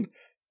happened,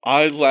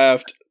 I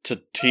laughed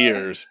to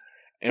tears.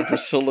 And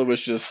Priscilla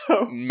was just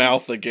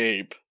mouth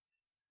agape.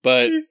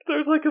 But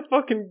there's like a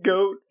fucking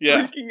goat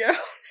freaking out.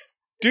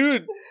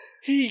 Dude,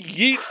 he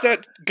yeets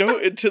that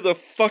goat into the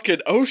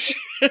fucking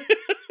ocean.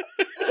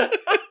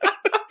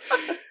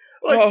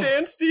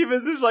 Dan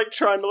Stevens is like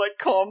trying to like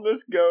calm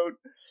this goat.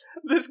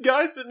 This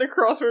guy sitting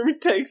across from him, he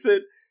takes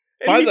it.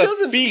 And by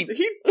the feet.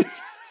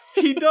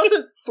 He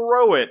doesn't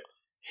throw it.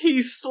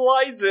 He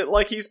slides it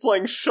like he's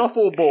playing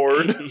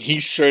shuffleboard. He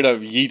straight up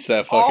yeets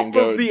that fucking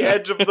goat off of the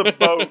edge of the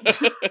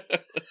boat.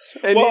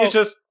 And he's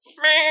just...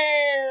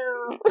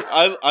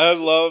 I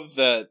love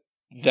that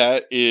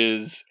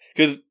is...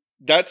 Because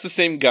that's the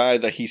same guy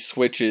that he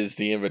switches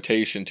the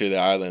invitation to the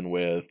island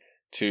with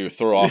to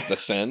throw off the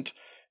scent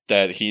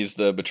that he's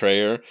the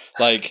betrayer.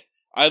 Like,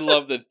 I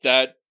love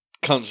that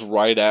comes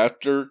right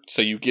after,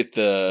 so you get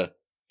the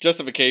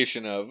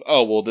justification of,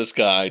 oh, well, this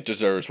guy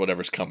deserves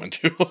whatever's coming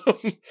to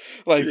him.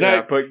 Like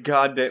that. But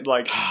goddamn,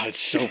 like, it's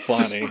so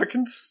funny. Just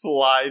fucking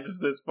slides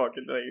this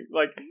fucking thing.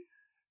 Like,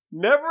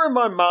 never in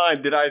my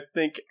mind did I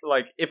think,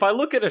 like, if I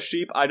look at a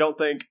sheep, I don't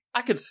think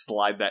I could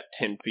slide that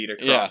 10 feet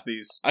across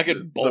these. I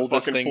could bowl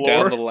this thing floor.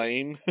 down the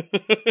lane.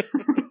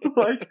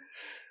 Like,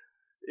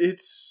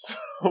 it's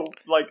so,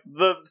 like,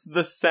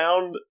 the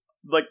sound,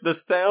 like, the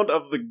sound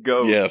of the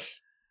goat.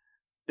 Yes.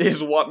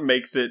 Is what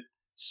makes it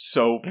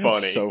so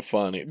funny. It's so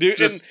funny. Dude,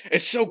 and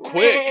it's so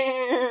quick.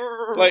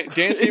 Like,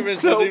 Dan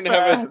Stevens doesn't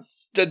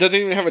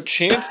even have a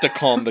chance to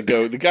calm the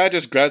goat. The guy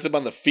just grabs him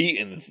on the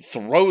feet and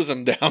throws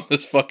him down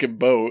this fucking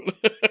boat.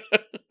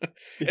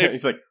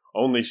 He's like,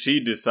 only she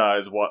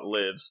decides what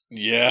lives.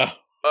 Yeah.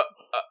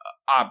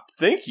 I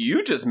think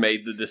you just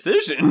made the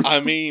decision. I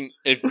mean,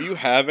 if you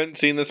haven't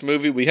seen this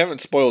movie, we haven't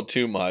spoiled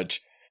too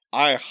much.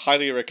 I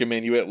highly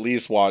recommend you at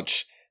least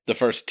watch the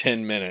first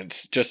 10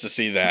 minutes just to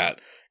see that.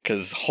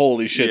 Because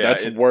holy shit,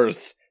 that's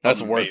worth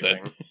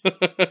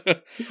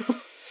it.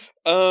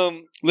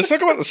 Let's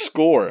talk about the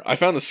score. I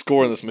found the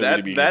score in this movie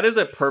to be... That is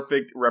a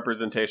perfect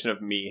representation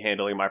of me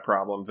handling my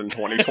problems in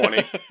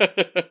 2020.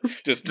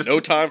 just no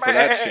time for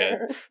that shit.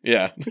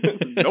 Yeah.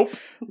 Nope.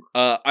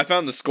 I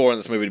found the score in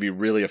this movie to be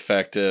really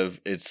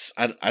effective. It's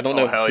I don't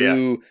know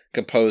who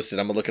composed it.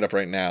 I'm gonna look it up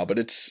right now, but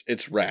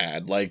it's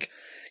rad. Like,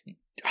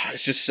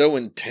 it's just so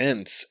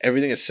intense.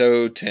 Everything is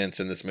so tense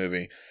in this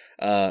movie,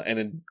 and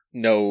in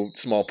no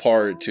small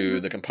part to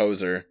the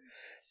composer.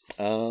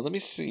 Let me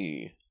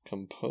see.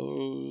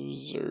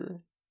 Composer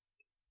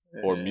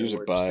or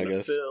music by, I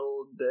guess.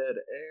 Fill dead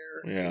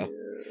air. Yeah.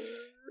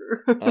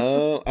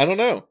 I don't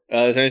know.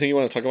 Is there anything you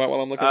want to talk about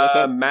while I'm looking this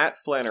up? Matt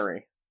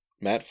Flannery.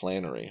 Matt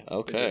Flannery.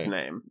 Okay. Is his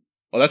name.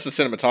 Well, that's the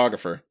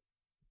cinematographer.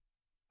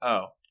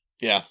 Oh.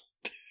 Yeah.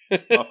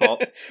 My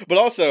fault. But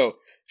also,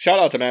 shout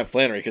out to Matt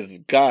Flannery, because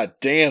god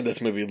damn,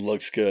 this movie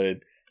looks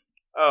good.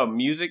 Oh,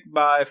 music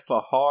by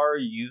Fahar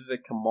Yusuf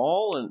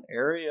Kamal and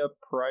Area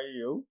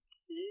Prayoki.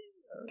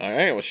 All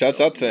right, well,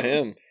 shouts out to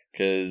him,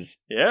 because...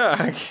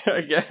 Yeah,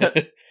 I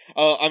guess.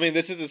 I mean,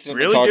 this is the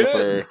cinematographer.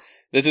 Really,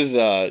 this is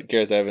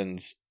Gareth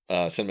Evans'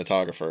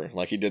 cinematographer.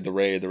 Like, he did The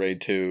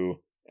Raid 2,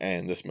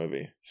 and this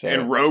movie. So,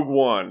 and Rogue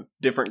One,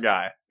 different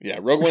guy. Yeah,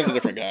 Rogue One's a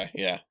different guy,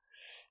 yeah.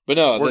 But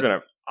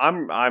no,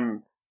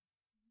 I'm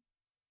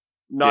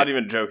not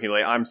even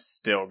jokingly, I'm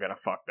still gonna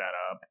fuck that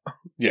up.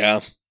 Yeah,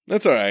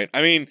 that's alright.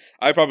 I mean,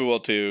 I probably will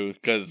too,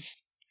 because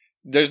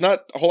there's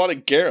not a whole lot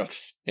of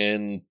Gareths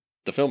in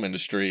the film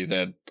industry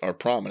that are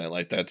prominent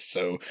like that.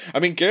 So, I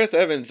mean, Gareth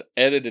Evans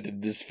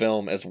edited this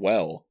film as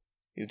well.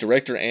 He's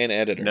director and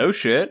editor. No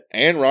shit.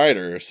 And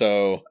writer,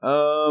 so...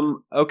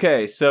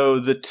 Okay, so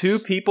the two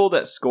people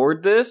that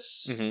scored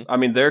this, I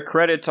mean, their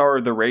credits are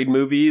the Raid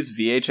movies,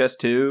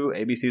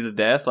 VHS2, ABCs of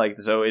Death,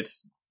 like, so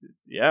it's,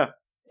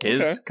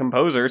 his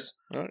composers.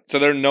 All right. So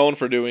they're known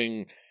for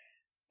doing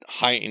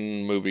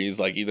heightened movies,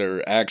 like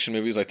either action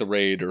movies like The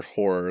Raid or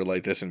horror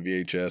like this in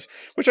VHS,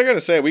 which I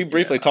gotta say, we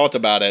briefly talked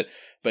about it,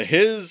 but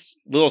his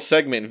little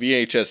segment in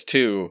VHS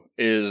 2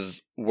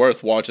 is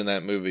worth watching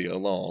that movie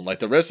alone. Like,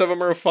 the rest of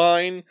them are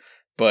fine,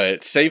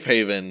 but Safe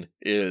Haven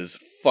is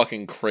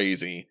fucking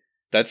crazy.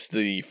 That's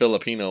the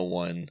Filipino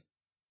one,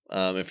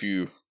 if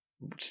you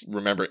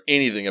remember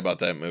anything about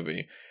that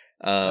movie.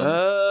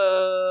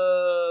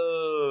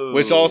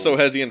 Which also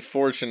has the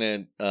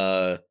unfortunate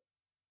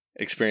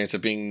experience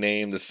of being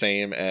named the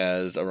same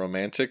as a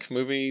romantic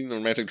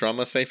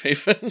drama, Safe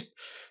Haven.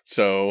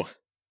 So,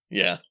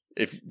 yeah.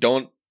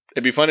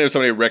 It'd be funny if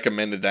somebody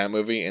recommended that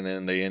movie and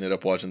then they ended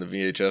up watching the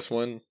VHS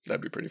one. That'd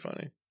be pretty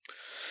funny.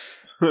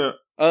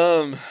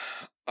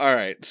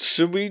 Alright.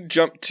 Should we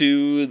jump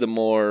to the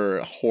more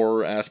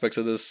horror aspects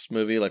of this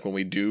movie? Like when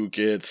we do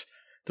get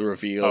the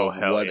reveal of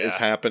what is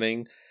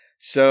happening.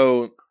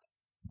 So,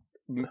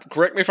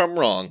 correct me if I'm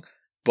wrong,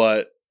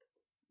 but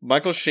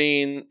Michael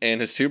Sheen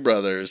and his two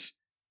brothers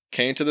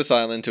came to this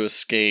island to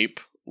escape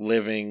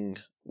living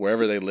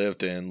wherever they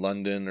lived in,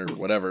 London or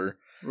whatever,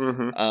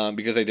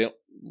 because they didn't,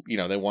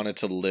 they wanted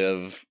to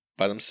live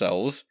by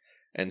themselves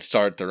and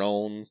start their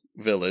own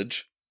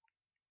village.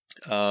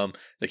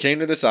 They came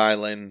to this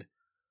island,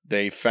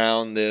 they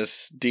found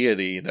this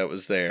deity that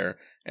was there,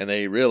 and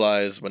they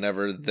realized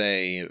whenever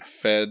they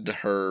fed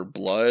her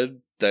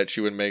blood that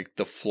she would make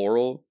the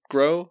floral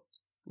grow,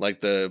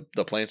 like the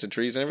plants and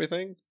trees and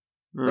everything.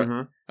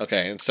 Right?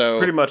 Okay, and so...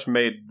 pretty much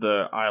made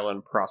the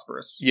island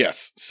prosperous.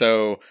 Yes,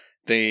 so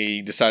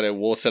they decided,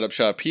 we'll set up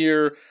shop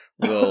here,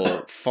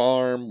 we'll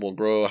farm, we'll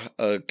grow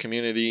a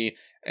community,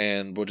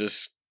 and we'll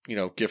just,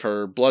 give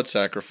her blood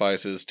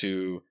sacrifices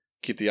to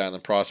keep the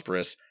island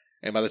prosperous.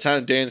 And by the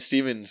time Dan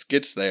Stevens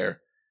gets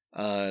there,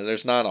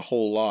 there's not a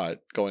whole lot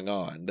going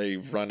on.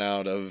 They've run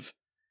out of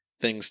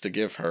things to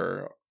give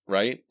her,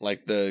 right?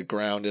 Like, the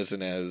ground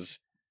isn't as...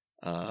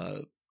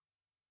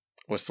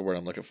 what's the word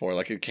I'm looking for?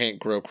 Like, it can't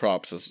grow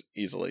crops as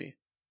easily.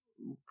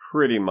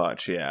 Pretty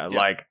much, yeah.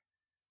 Like,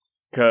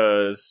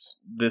 because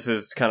this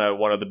is kind of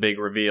one of the big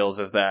reveals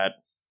is that,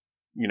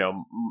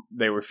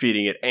 they were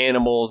feeding it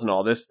animals and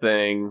all this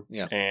thing.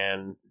 Yeah.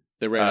 And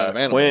they ran out of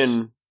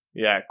animals.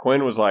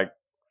 Quinn was like,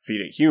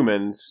 feed it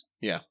humans.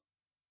 Yeah.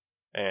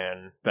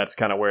 And that's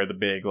kind of where the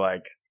big,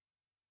 like...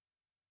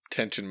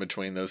 tension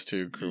between those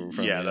two grew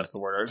from. Yeah, that's the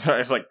word. Sorry, I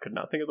was like, could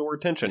not think of the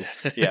word tension.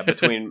 Yeah,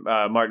 between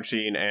Martin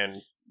Sheen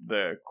and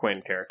the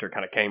Quinn character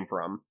kind of came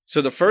from.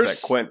 So the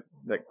first...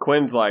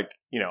 Quinn's like,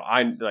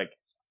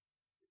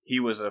 he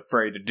was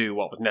afraid to do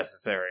what was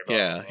necessary.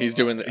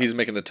 He's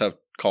making the tough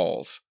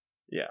calls.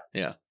 Yeah.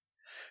 Yeah.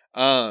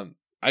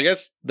 I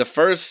guess the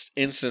first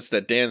instance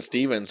that Dan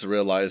Stevens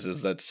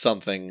realizes that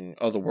something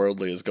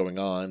otherworldly is going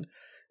on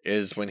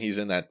is when he's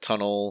in that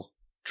tunnel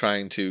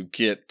trying to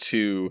get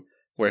to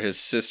where his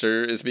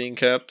sister is being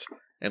kept,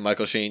 and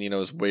Michael Sheen,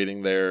 is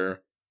waiting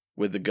there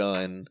with the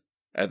gun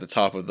at the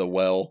top of the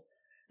well,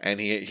 and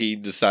he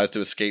decides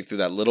to escape through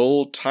that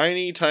little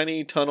tiny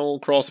tunnel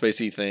crawl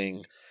spacey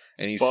thing,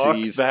 and he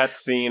sees that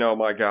scene. Oh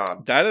my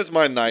god, that is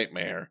my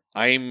nightmare.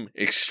 I'm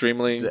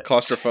extremely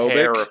claustrophobic,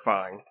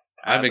 terrifying.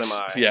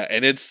 Yeah,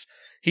 and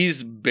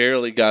he's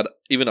barely got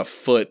even a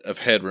foot of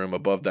headroom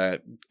above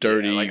that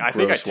dirty, I gross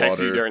think I texted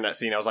water. you during that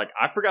scene. I was like,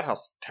 I forgot how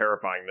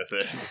terrifying this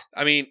is.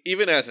 I mean,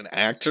 even as an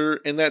actor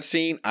in that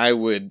scene, I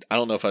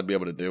don't know if I'd be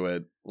able to do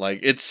it. Like,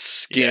 it's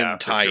skin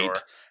tight. Sure.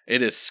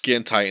 It is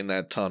skin tight in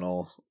that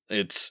tunnel.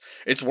 It's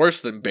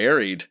worse than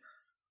Buried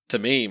to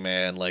me,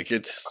 man. Like,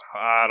 it's...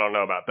 I don't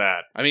know about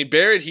that. I mean,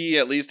 Buried, he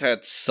at least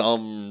had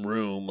some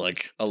room,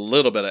 like a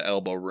little bit of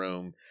elbow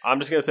room. I'm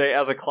just going to say,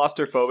 as a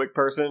claustrophobic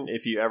person,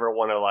 if you ever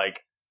want to,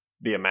 like,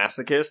 be a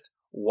masochist,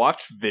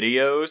 watch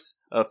videos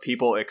of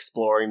people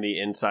exploring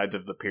the insides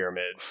of the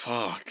pyramids.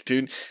 Fuck,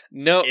 dude.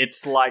 No.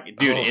 It's like,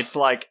 dude, it's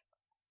like,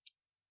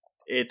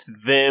 it's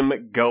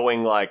them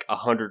going like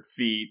 100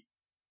 feet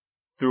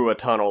through a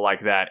tunnel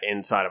like that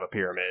inside of a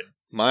pyramid.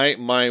 My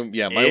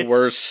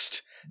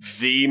worst.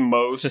 The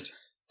most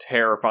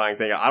terrifying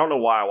thing. I don't know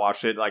why I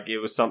watched it. Like, it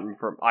was something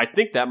from, I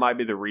think that might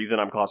be the reason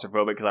I'm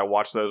claustrophobic, because I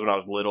watched those when I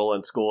was little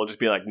in school and just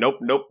be like, nope,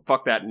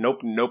 fuck that,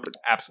 nope,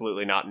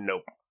 absolutely not,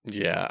 nope.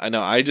 Yeah, I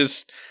know.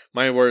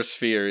 My worst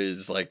fear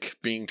is like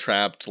being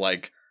trapped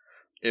like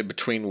in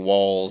between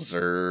walls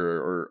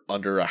or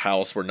under a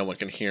house where no one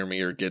can hear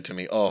me or get to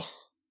me. Oh,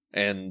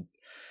 and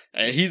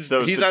he's the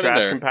under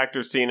trash there.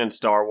 compactor scene in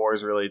Star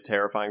Wars really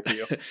terrifying for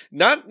you?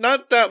 Not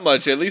that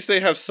much. At least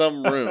they have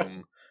some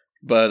room.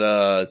 But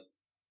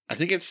I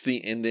think it's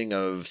the ending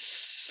of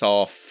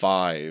Saw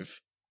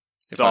 5.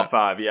 Saw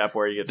 5, yep,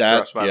 where he gets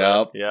crushed by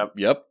that.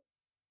 Yep.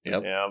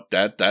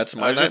 That's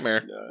my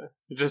nightmare.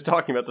 Just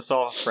talking about the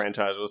Saw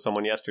franchise with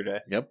someone yesterday.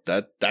 Yep,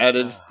 that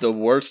is the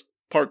worst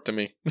part to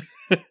me.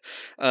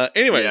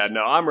 Anyways. Yeah,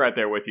 no, I'm right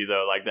there with you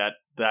though. Like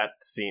that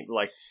scene,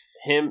 like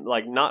him,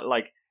 like not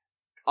like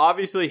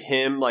obviously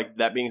him, like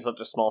that being such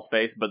a small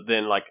space, but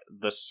then like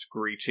the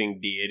screeching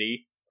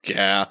deity,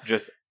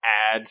 just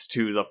adds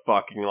to the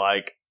fucking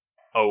like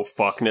oh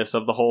fuckness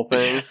of the whole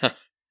thing.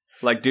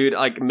 Like, dude,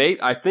 like mate,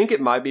 I think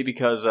it might be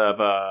because of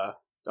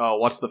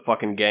what's the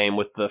fucking game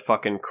with the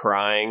fucking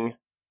crying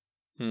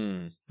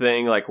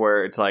thing, like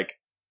where it's like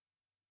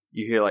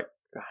you hear like,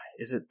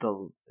 it's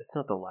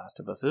not The Last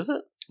of Us, is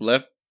it?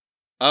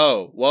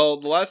 Oh, well,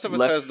 The Last of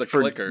Us has the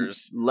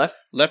clickers. Left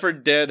 4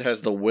 Dead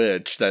has the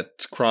witch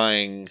that's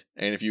crying,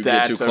 and if you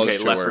get too close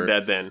to her... Left 4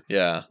 Dead then.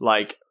 Yeah.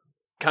 Like,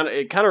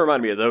 it kind of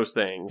reminded me of those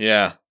things.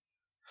 Yeah.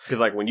 Because,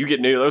 like, when you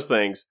get near those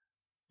things,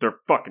 they're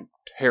fucking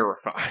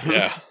terrifying.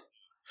 Yeah.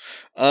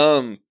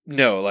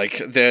 No, like,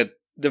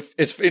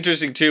 it's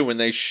interesting, too, when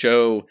they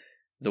show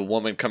the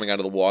woman coming out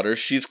of the water,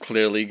 she's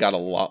clearly got a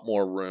lot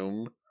more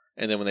room,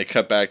 and then when they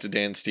cut back to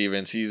Dan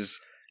Stevens, he's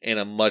in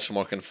a much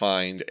more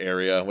confined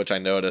area, which I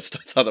noticed.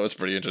 I thought that was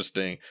pretty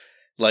interesting.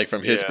 Like,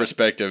 from his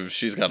perspective,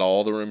 she's got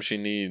all the room she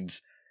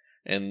needs.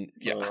 And,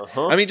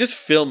 I mean, just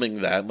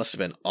filming that must have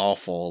been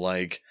awful.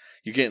 Like,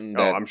 you're getting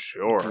that I'm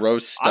sure.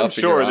 gross stuff I'm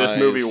sure in your this eyes.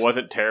 movie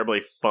wasn't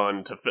terribly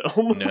fun to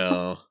film.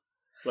 No.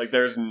 Like,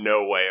 there's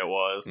no way it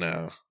was.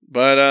 No.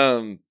 But,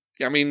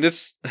 I mean,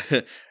 this...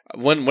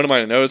 one of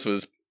my notes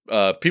was,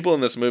 people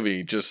in this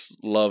movie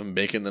just love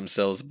making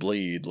themselves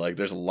bleed. Like,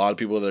 there's a lot of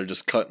people that are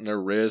just cutting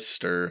their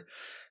wrist or...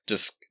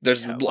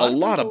 there's a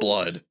lot of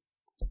blood.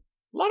 A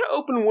lot of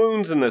open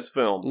wounds in this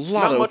film.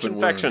 Not much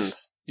infections.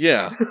 Wounds.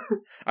 Yeah.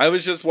 I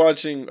was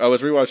rewatching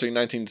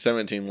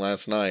 1917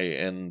 last night,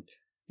 and,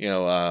 you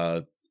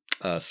know,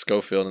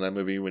 Schofield in that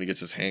movie, when he gets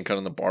his hand cut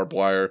on the barbed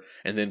wire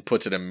and then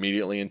puts it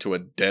immediately into a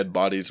dead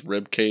body's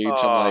rib cage.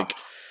 I'm like,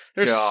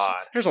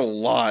 there's a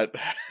lot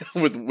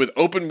with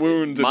open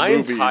wounds in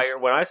movies.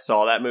 When I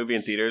saw that movie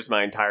in theaters,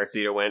 my entire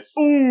theater went,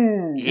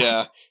 ooh!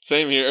 Yeah,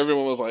 same here.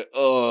 Everyone was like,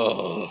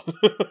 oh.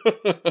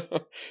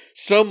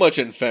 So much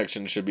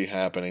infection should be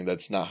happening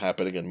that's not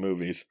happening in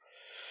movies.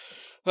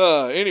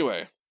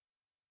 Anyway.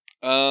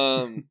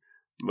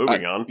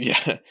 Moving on.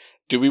 Yeah.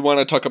 Do we want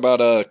to talk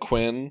about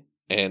Quinn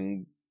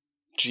and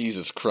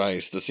Jesus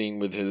Christ, the scene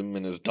with him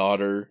and his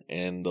daughter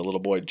and the little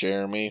boy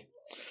Jeremy?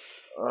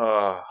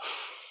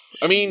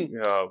 I mean,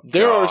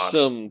 there are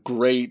some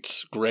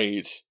great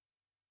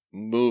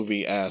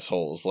movie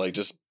assholes, like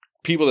just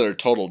people that are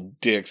total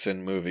dicks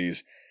in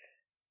movies.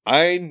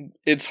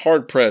 It's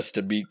hard pressed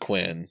to beat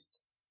Quinn.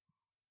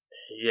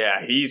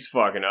 Yeah, he's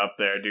fucking up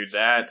there, dude.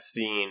 That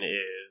scene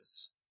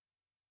is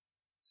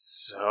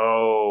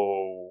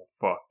so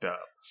fucked up.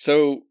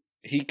 So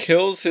he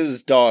kills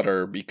his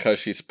daughter because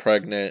she's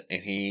pregnant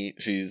and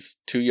she's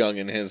too young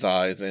in his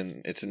eyes,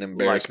 and it's an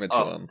embarrassment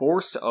to him.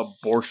 Forced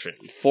abortion.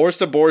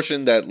 Forced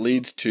abortion that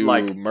leads to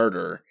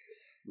murder.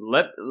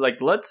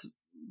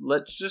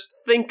 Let's just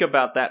think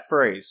about that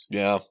phrase.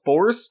 Yeah.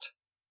 Forced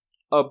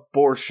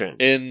abortion.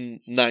 In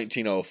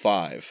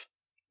 1905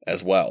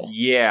 as well.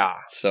 Yeah.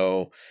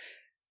 So,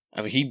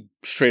 I mean, he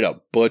straight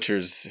up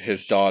butchers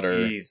his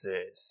daughter.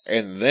 Jesus.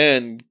 And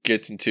then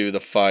gets into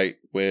the fight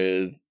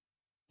with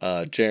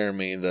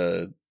Jeremy,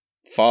 the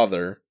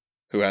father,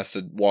 who has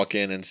to walk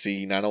in and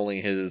see not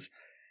only his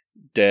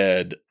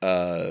dead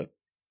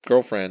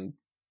girlfriend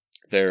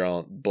there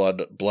on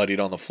bloodied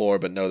on the floor,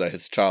 but know that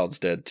his child's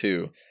dead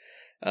too.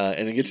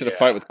 And then gets in a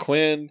fight with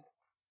Quinn.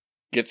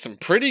 Gets some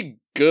pretty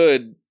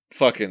good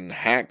fucking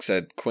hacks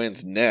at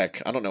Quinn's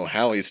neck. I don't know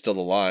how he's still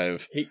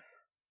alive.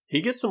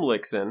 He gets some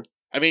licks in.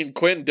 I mean,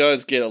 Quinn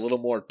does get a little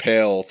more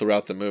pale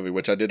throughout the movie,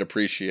 which I did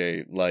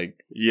appreciate.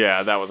 Like,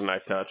 yeah, that was a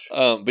nice touch.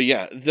 But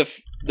yeah,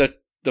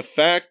 the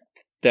fact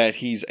that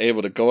he's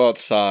able to go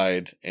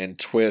outside and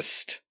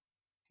twist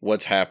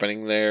what's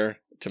happening there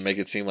to make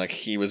it seem like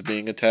he was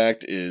being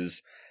attacked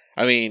is,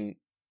 I mean,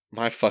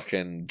 my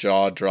fucking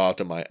jaw dropped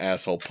and my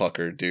asshole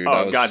puckered, dude.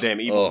 Oh,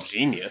 goddamn evil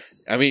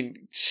genius. I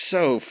mean,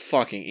 so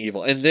fucking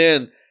evil. And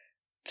then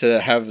to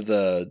have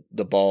the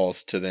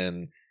balls to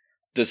then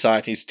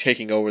decide he's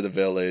taking over the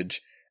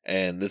village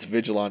and this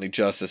vigilante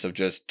justice of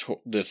just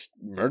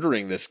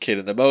murdering this kid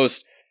in the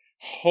most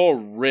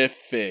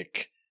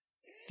horrific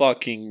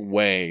fucking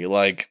way.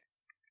 Like,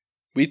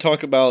 we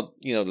talk about,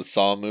 you know, the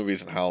Saw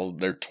movies and how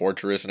they're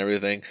torturous and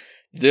everything.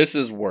 This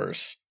is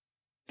worse.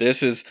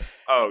 This is...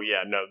 Oh,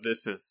 yeah, no,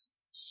 this is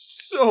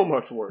so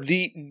much worse.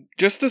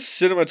 Just the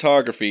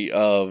cinematography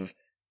of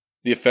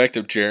the effect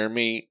of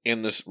Jeremy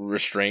in the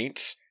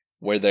restraints,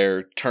 where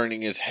they're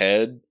turning his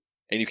head,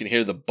 and you can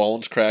hear the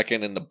bones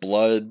cracking and the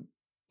blood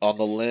on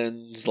the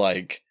lens,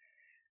 like,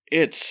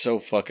 it's so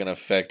fucking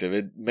effective.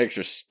 It makes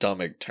your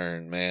stomach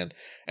turn, man.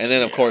 And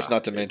then, of course,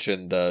 not to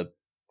mention the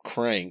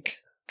crank.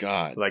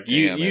 God, like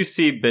you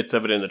see bits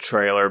of it in the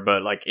trailer,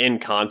 but like in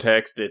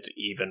context, it's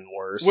even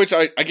worse. Which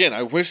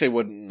I wish they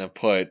wouldn't have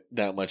put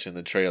that much in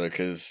the trailer,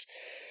 because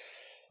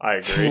I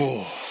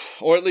agree,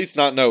 or at least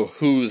not know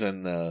who's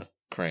in the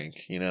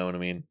crank. You know what I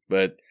mean?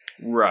 But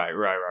right.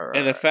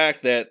 And the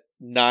fact that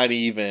not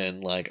even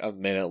like a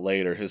minute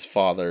later, his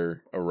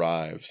father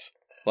arrives.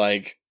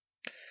 Like,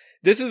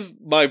 this is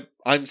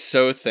I'm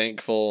so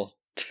thankful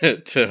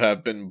to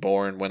have been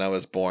born when I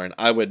was born.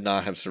 I would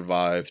not have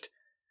survived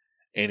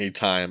any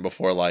time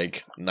before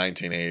like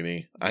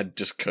 1980. I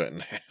just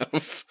couldn't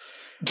have.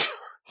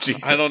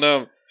 Jesus. I don't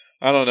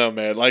know,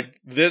 man. Like,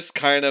 this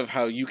kind of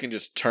how you can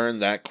just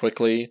turn that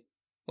quickly.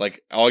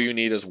 Like, all you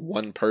need is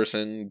one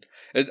person.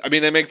 I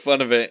mean, they make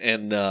fun of it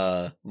in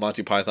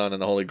Monty Python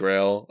and the Holy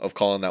Grail of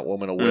calling that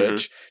woman a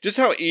witch. Just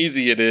how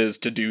easy it is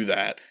to do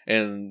that.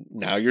 And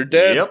now you're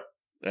dead. Yep.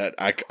 That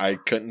I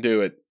couldn't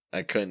do it.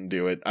 I couldn't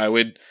do it. I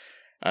would.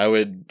 I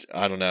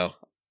don't know.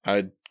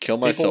 I'd kill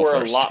myself first. People were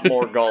first. a lot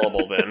more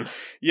gullible then.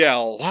 Yeah,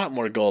 a lot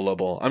more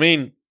gullible. I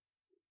mean,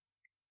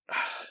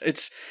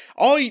 it's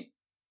all you...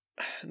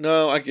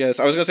 No, I guess.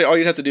 I was going to say all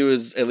you'd have to do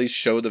is at least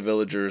show the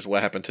villagers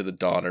what happened to the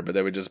daughter, but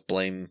they would just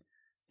blame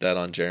that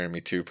on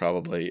Jeremy too,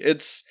 probably.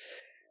 It's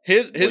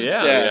his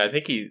death. I mean, I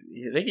think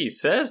he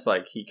says,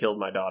 like, he killed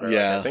my daughter.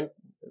 Yeah. Like, I think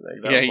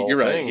that was the whole you're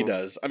right. thing. He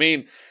does. I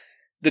mean,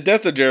 the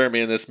death of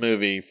Jeremy in this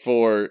movie,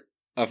 for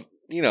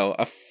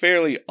a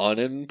fairly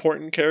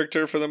unimportant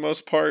character for the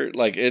most part,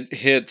 like, it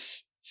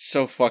hits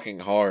so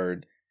fucking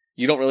hard.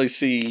 You don't really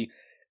see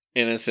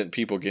innocent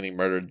people getting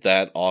murdered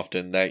that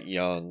often, that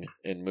young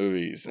in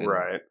movies. And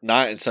right.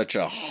 Not in such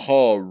a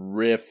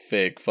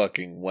horrific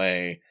fucking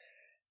way.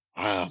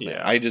 Oh,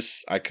 man.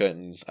 I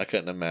couldn't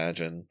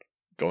imagine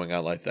going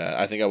out like that.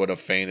 I think I would have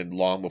fainted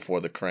long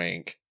before the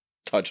crank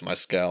touched my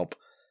scalp.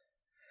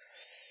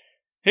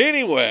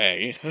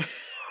 Anyway.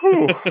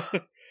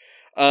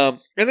 And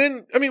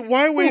then, I mean,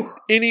 why would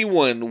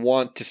anyone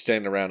want to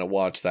stand around and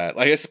watch that?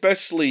 Like,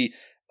 especially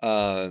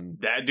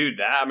that's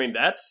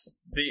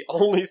the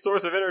only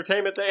source of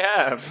entertainment they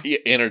have. Yeah,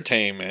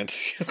 entertainment.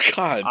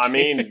 God. I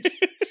mean,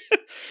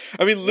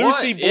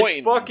 Lucy Boynton.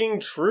 It's fucking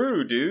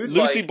true, dude.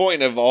 Lucy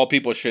Boynton, of all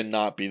people, should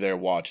not be there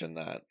watching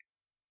that.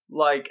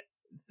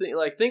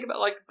 Think about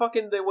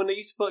when they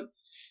used to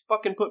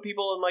put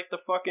people in like the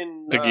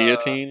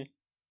guillotine.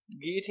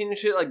 Guillotine and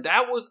shit, like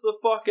that was the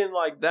fucking,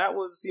 like, that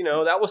was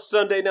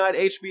Sunday night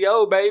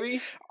HBO,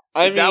 baby.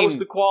 That was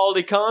the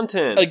quality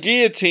content. A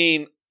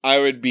guillotine, I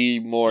would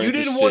be more interested.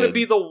 You didn't want to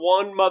be the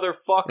one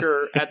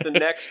motherfucker at the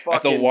next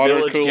fucking the water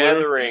village cooler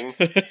gathering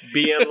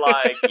being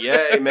like,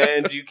 yeah,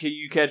 man, did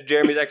you catch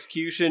Jeremy's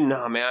execution?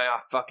 Nah, man, I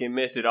fucking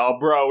missed it. Oh,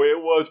 bro,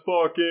 it was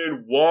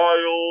fucking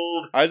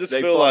wild. I just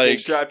they feel fucking like...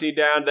 strapped him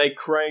down. They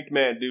cranked,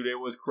 man, dude,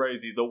 it was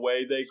crazy. The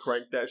way they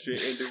cranked that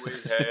shit into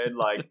his head,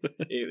 like,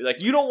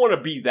 you don't want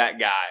to be that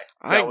guy.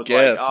 I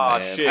guess,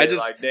 man. Shit,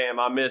 like, damn,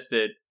 I missed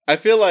it. I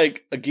feel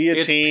like a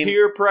guillotine... It's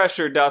peer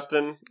pressure,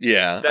 Dustin.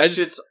 Yeah. That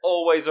shit's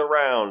always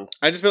around.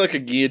 I just feel like a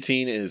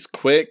guillotine is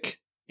quick.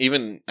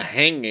 Even a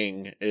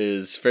hanging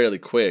is fairly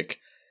quick.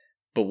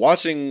 But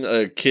watching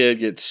a kid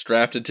get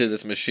strapped into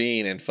this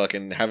machine and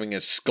fucking having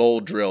his skull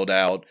drilled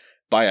out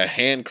by a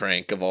hand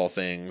crank of all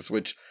things,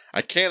 which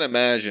I can't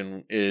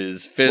imagine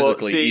is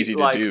physically easy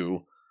to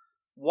do.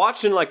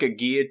 Watching like a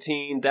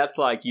guillotine, that's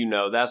like,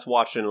 that's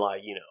watching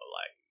like,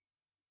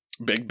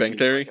 Big Bang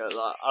Theory?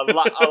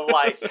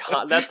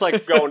 That's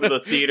like going to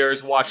the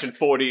theaters watching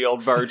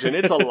 40-Year-Old Virgin.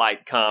 It's a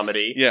light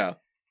comedy. Yeah.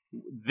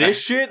 This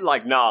shit,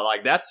 like,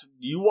 that's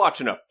you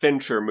watching a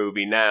Fincher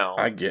movie now.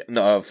 I get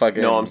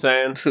fucking. Know what I'm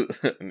saying?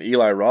 An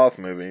Eli Roth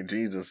movie.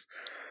 Jesus.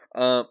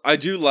 I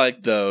do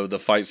like though the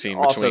fight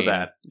scene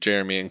between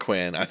Jeremy and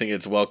Quinn. I think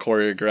it's well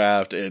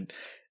choreographed.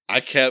 I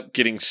kept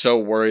getting so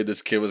worried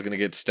this kid was going to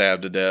get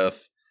stabbed to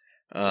death.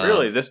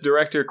 Really, this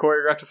director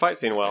choreographed a fight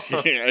scene well.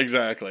 Huh? Yeah,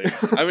 exactly.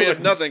 I mean,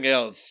 if nothing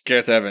else,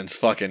 Gareth Evans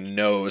fucking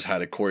knows how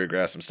to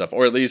choreograph some stuff,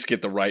 or at least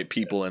get the right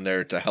people in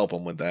there to help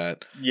him with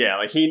that. Yeah,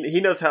 like he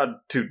knows how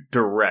to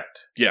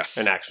direct Yes.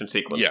 an action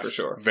sequence for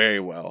sure. Very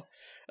well.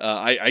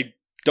 I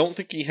don't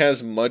think he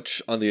has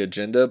much on the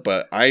agenda,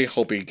 but I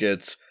hope he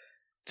gets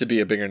to be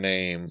a bigger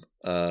name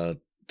to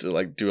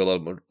like do a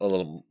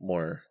little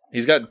more.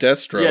 He's got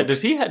Deathstroke. Yeah,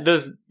 does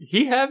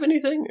he have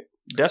anything?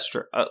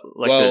 Deathstroke,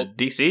 the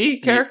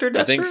DC character Deathstroke?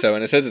 I think so,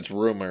 and it says it's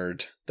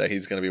rumored that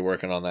he's going to be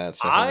working on that.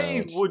 So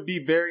I would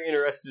be very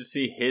interested to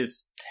see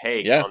his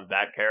take on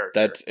that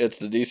character. It's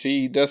the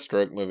DC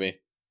Deathstroke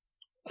movie.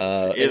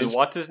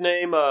 What's his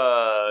name?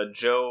 Joe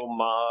Joe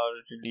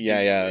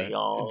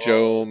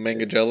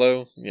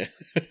Manganiello.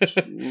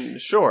 Yeah,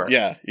 sure.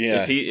 Yeah.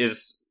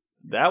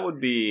 That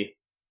would be?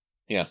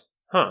 Yeah.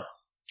 Huh.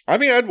 I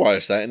mean, I'd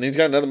watch that, and he's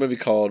got another movie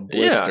called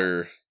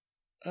Blister,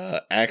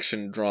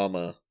 action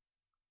drama.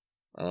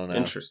 I don't know.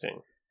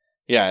 Interesting.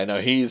 Yeah, I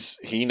know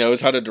he knows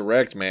how to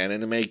direct, man,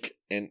 and to make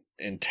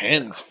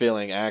intense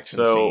feeling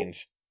action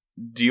scenes.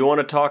 Do you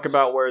want to talk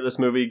about where this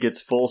movie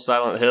gets full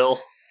Silent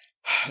Hill?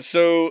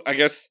 So I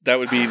guess that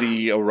would be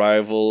the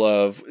arrival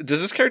of.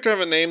 Does this character have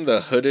a name?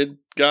 The hooded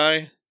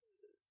guy?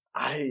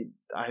 I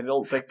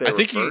don't think they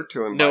refer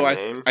to him by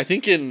name. I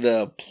think in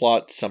the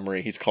plot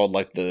summary he's called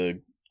like the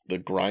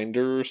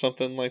grinder or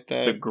something like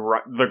that.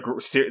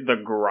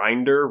 The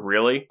grinder,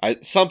 really?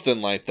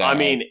 Something like that. I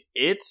mean,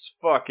 it's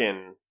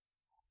fucking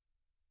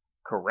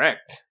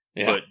correct.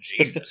 Yeah. But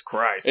Jesus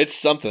Christ. It's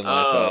something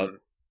like that.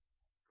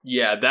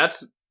 Yeah,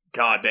 that's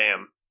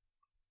goddamn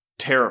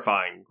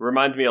terrifying.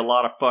 Reminds me a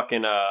lot of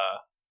fucking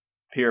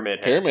Pyramid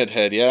Head. Pyramid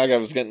Head, yeah, I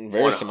was getting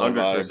very 100%. Similar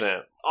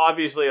vibes.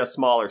 Obviously a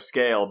smaller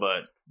scale,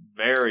 but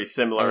very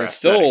similar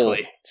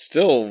aesthetically.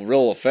 Still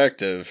real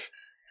effective.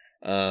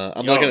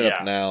 I'm looking it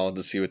up now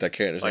to see what that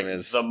character's name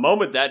is. The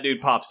moment that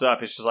dude pops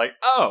up, it's just like,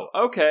 oh,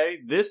 okay,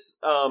 this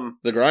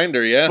the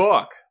grinder, yeah.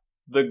 Fuck.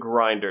 The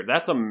grinder.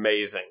 That's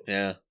amazing.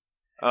 Yeah.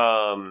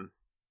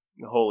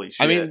 Holy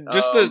shit. I mean,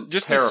 just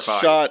the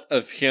shot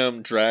of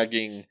him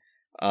dragging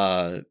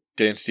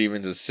Dan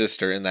Stevens'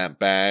 sister in that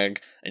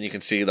bag, and you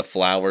can see the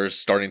flowers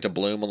starting to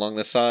bloom along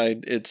the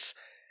side.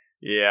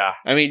 Yeah.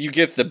 I mean, you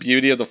get the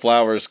beauty of the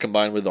flowers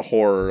combined with the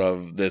horror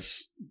of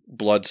this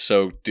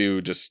blood-soaked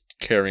dude just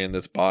carrying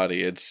this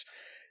body. It's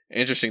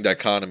interesting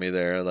dichotomy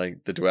there,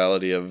 like the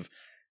duality of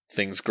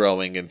things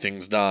growing and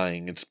things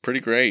dying. It's pretty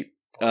great.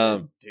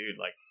 Dude,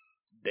 like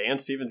Dan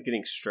Stevens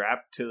getting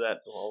strapped to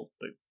that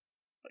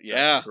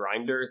that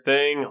grinder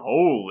thing.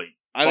 Holy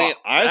I mean,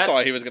 I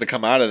thought he was going to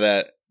come out of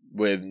that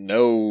with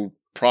no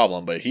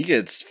problem, but he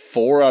gets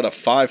 4 out of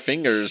 5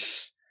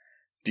 fingers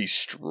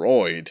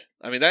destroyed.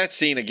 I mean, that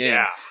scene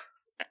again,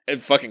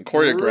 fucking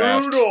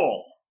choreographed.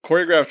 Brutal.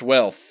 Choreographed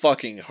well,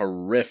 fucking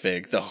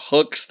horrific. The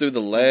hooks through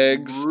the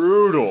legs.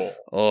 Brutal.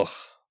 Ugh.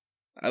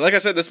 Like I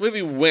said, this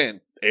movie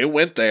went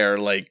there,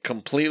 like,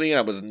 completely.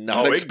 I was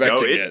not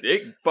expecting it.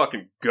 It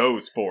fucking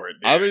goes for it,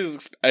 dude. I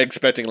was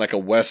expecting, like, a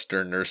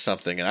Western or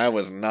something, and I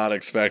was not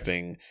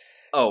expecting...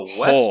 A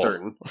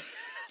Western?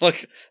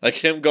 like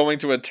him going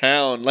to a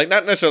town, like,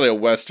 not necessarily a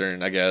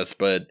Western, I guess,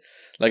 but,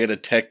 like, a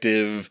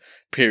detective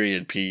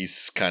period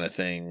piece kind of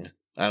thing.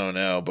 I don't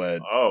know,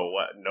 but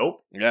what?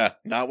 Nope. Yeah,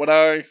 not what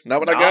I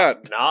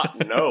got. Not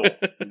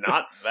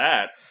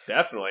that.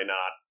 Definitely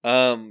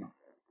not.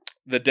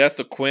 The death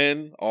of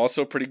Quinn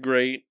also pretty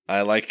great.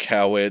 I like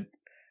how it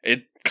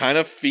kind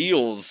of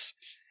feels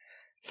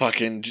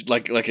fucking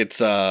like it's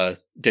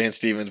Dan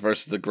Stevens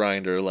versus the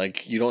grinder.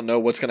 Like you don't know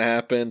what's gonna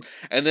happen,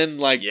 and then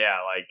like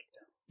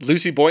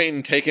Lucy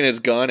Boynton taking his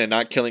gun and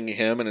not killing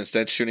him, and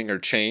instead shooting her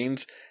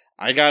chains.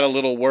 I got a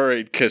little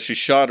worried because she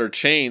shot her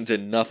chains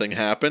and nothing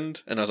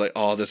happened. And I was like,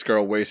 oh, this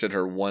girl wasted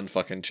her one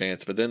fucking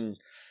chance. But then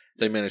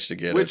they managed to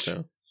get it.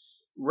 So.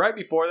 Right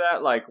before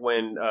that, like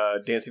when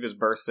Dan Stevens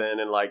bursts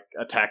in and like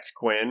attacks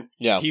Quinn,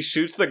 he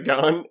shoots the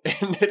gun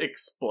and it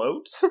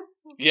explodes.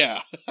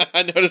 Yeah,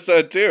 I noticed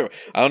that too.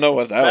 I don't know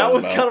what that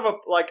was about. Kind of a,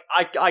 like,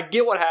 I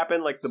get what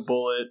happened. Like the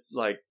bullet,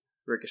 like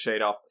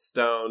ricocheted off the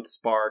stone,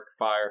 spark,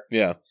 fire.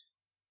 Yeah.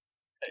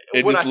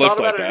 When I thought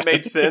about it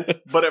made sense.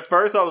 But at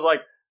first I was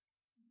like,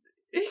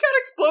 he got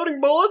exploding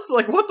bullets?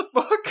 Like, what the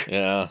fuck?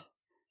 Yeah.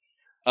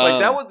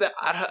 Like, that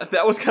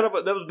was kind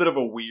of that was a bit of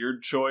a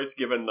weird choice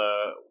given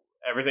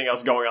everything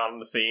else going on in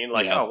the scene.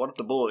 Like, what if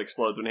the bullet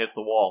explodes when it hits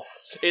the wall?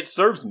 It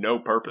serves no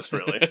purpose,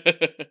 really.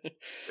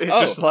 It's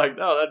just like,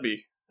 that'd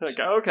be, like,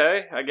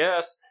 okay, I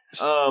guess.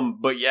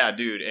 But yeah,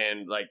 dude,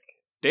 and, like,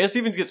 Dan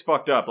Stevens gets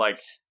fucked up. Like,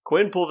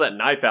 Quinn pulls that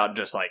knife out and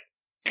just, like,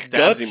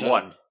 stabs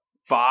him,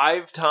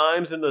 5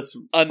 times in this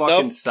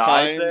fucking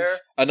side there?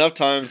 Enough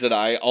times that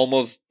I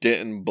almost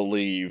didn't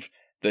believe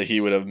that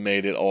he would have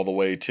made it all the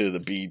way to the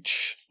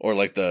beach or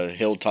like the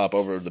hilltop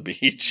over the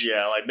beach.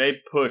 Yeah, like they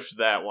pushed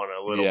that one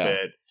a little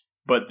bit.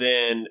 But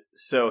then,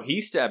 so he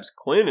stabs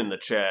Quinn in the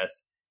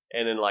chest,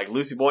 and then like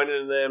Lucy Boynton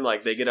and them,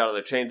 like they get out of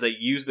their chains, they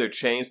use their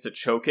chains to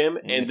choke him,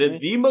 and then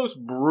the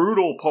most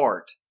brutal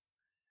part,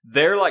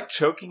 they're like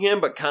choking him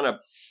but kind of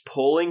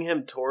pulling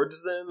him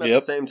towards them at the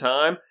same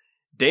time.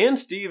 Dan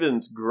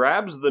Stevens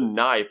grabs the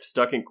knife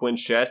stuck in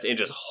Quinn's chest and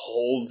just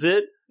holds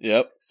it.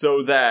 Yep.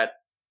 So that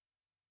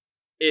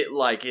it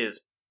like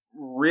is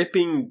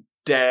ripping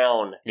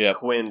down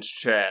Quinn's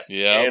chest.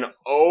 Yep. And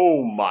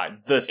oh my,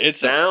 it's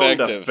sound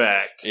effective.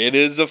 effect. It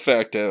is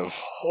effective.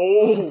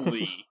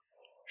 Holy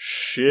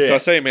shit. So I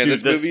say, man, Dude,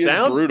 this movie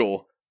is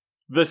brutal.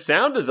 The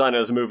sound design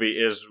of this movie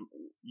is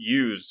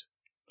used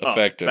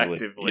effectively.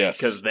 Yes.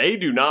 Because they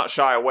do not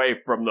shy away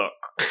from the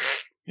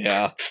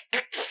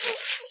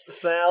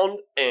sound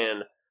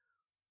and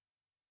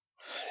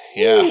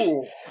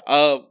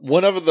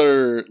one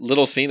other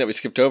little scene that we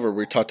skipped over,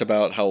 we talked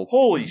about how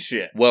holy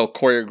shit well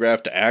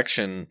choreographed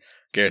action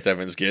Gareth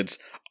Evans gets.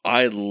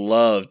 I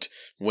loved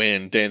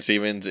when Dan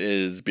Stevens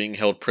is being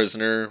held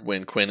prisoner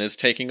when Quinn is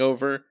taking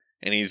over,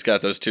 and he's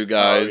got those two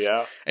guys,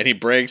 and he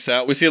breaks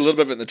out. We see a little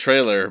bit of it in the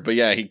trailer, but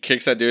yeah, he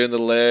kicks that dude in the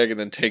leg and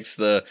then takes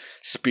the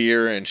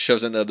spear and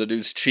shoves it in the other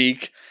dude's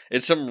cheek.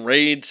 It's some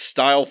raid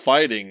style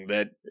fighting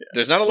that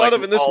there's not a lot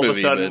of in this movie. All of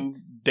a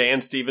sudden,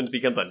 Dan Stevens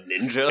becomes a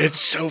ninja. It's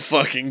so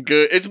fucking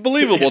good. It's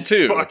believable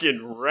too.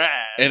 Fucking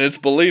rad. And it's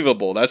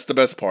believable. That's the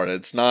best part.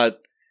 It's not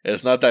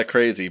that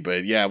crazy,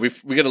 but yeah, we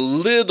get a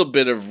little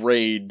bit of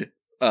raid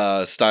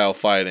style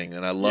fighting,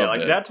 and I love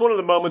it. That's one of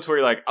the moments where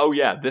you're like, oh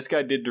yeah, this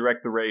guy did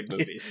direct the Raid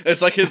movies.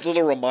 It's like his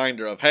little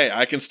reminder of, hey,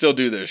 I can still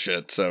do this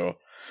shit. So,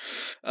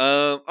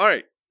 all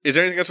right. Is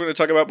there anything else we're going to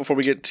talk about before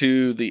we get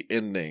to the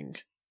ending?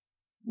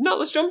 No,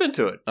 let's jump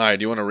into it. All right.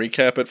 Do you want to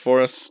recap it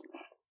for us?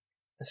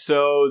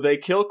 So they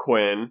kill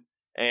Quinn,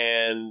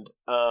 and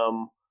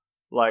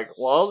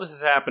while this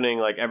is happening,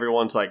 like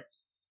everyone's like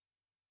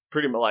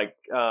pretty much like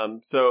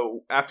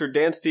so after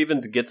Dan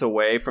Stevens gets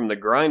away from the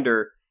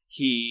grinder,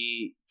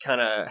 he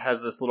kind of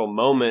has this little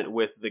moment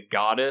with the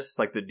goddess,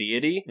 like the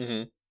deity,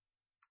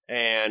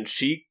 and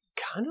she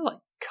kind of like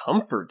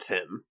comforts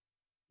him.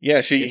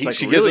 Yeah, she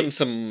gives him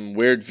some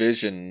weird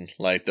vision,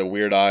 like the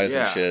weird eyes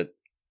and shit.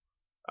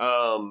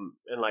 And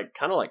like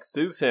kind of like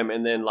soothes him,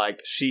 and then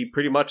like she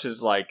pretty much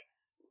is like,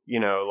 you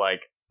know,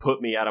 like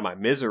put me out of my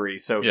misery.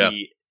 So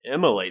he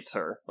immolates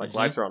her, like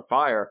lights her on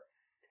fire.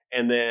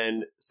 And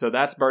then, so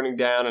that's burning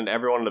down, and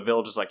everyone in the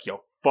village is like, yo,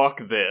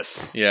 fuck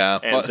this. Yeah.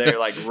 And they're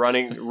like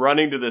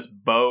running to this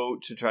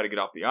boat to try to get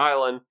off the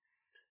island.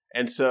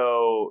 And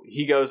so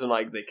he goes and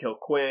like, they kill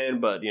Quinn,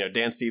 but, you know,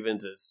 Dan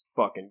Stevens is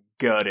fucking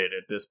gutted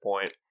at this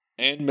point.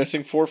 And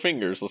missing 4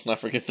 fingers, let's not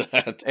forget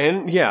that.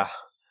 And,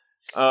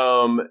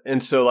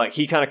 and so like,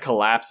 he kind of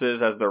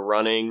collapses as they're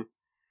running,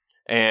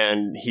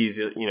 and he's,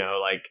 you know,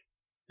 like,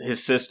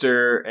 his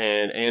sister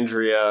and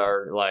Andrea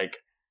are like,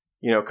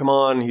 you know, come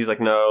on. He's like,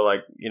 no,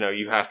 like, you know,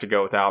 you have to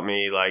go without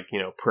me. Like, you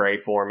know, pray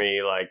for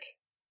me. Like,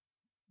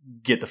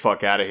 get the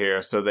fuck out of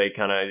here. So they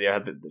kind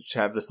of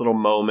have this little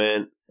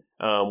moment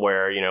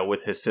where, you know,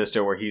 with his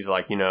sister, where he's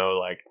like, you know,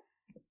 like,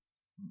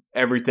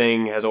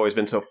 everything has always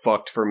been so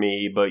fucked for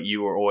me, but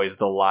you were always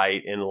the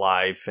light in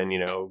life, and, you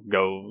know,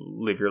 go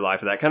live your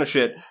life, and that kind of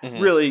shit.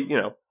 Really, you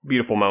know,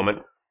 beautiful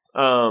moment.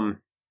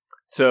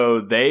 So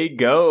they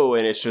go,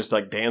 and it's just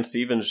like Dan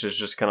Stevens is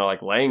just kind of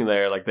like laying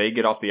there. Like, they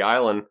get off the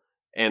island.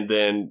 And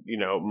then, you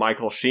know,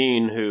 Michael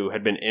Sheen, who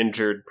had been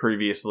injured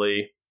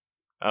previously,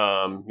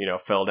 you know,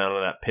 fell down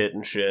in that pit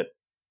and shit.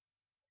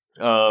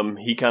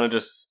 He kind of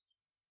just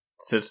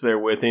sits there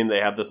with him. They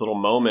have this little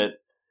moment,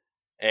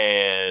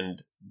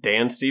 and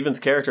Dan Stevens'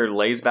 character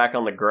lays back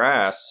on the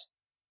grass,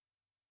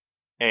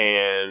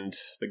 and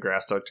the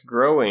grass starts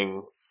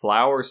growing.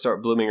 Flowers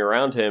start blooming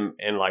around him,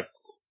 and like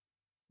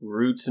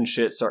roots and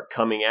shit start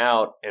coming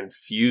out and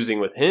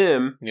fusing with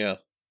him. Yeah.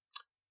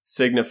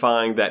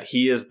 Signifying that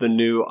he is the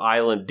new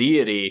island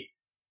deity,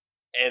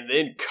 and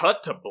then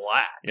cut to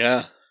black.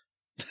 Yeah.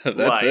 That's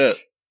like, it.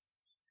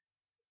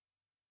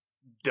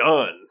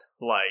 Done.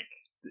 Like,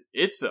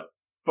 it's a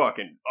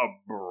fucking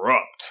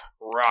abrupt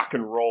rock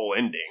and roll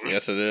ending.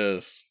 Yes, it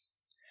is.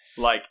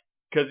 Like,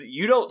 because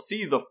you don't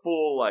see the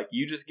full, like,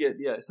 you just get,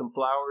 some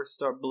flowers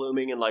start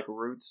blooming and, like,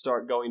 roots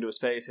start going to his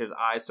face, his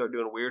eyes start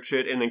doing weird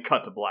shit, and then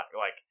cut to black.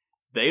 Like,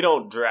 they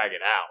don't drag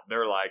it out.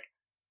 They're like,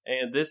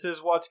 and this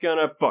is what's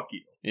gonna fuck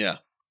you. Yeah,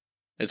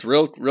 it's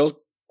real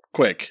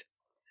quick.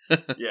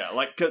 Yeah,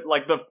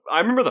 I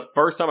remember the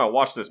first time I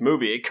watched this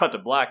movie, it cut to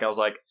black. I was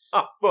like,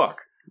 oh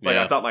fuck! Like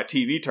I thought my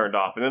TV turned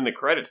off, and then the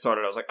credits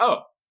started. I was like,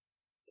 oh,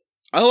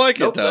 I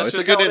like it though. It's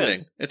a good ending.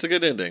 It's a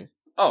good ending.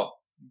 Oh,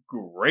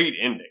 great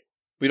ending.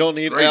 We don't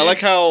need. I like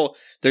how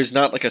there's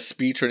not like a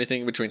speech or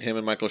anything between him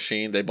and Michael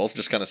Sheen. They both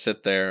just kind of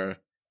sit there,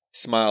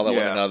 smile at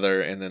one another,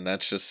 and then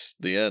that's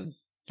just the end.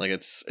 Like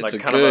it's like a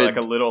kind good... of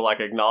like a little like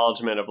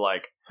acknowledgement of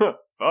like, huh,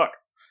 fuck.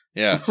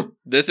 Yeah,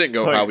 this didn't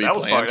go like, how we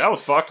planned. That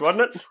was fucked,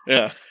 wasn't it?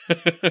 Yeah.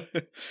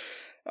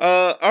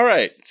 All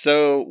right.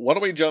 So why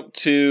don't we jump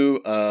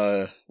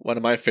to one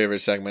of my favorite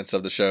segments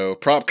of the show,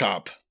 Prop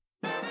Cop,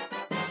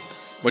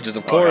 which is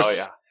of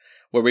course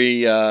where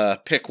we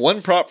pick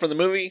one prop from the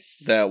movie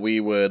that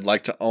we would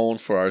like to own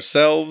for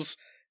ourselves.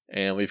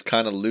 And we've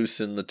kind of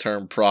loosened the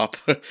term prop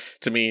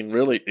to mean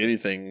really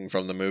anything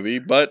from the movie.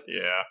 But,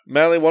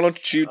 Mallie, why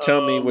don't you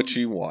tell me what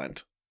you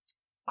want?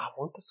 I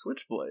want the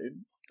Switchblade.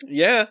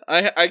 Yeah,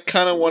 I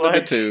kind of wanted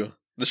it too.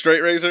 The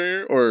straight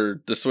razor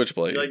or the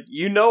switchblade? Like,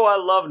 you know I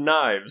love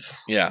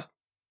knives. Yeah.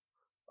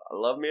 I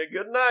love me a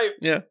good knife.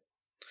 Yeah.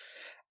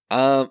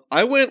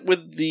 I went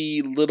with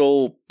the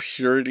little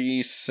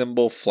purity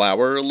symbol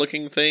flower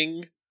looking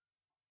thing.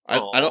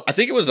 I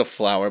think it was a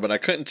flower, but I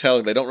couldn't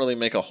tell. They don't really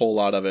make a whole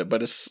lot of it,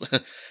 but it's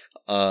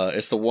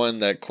it's the one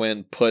that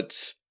Quinn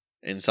puts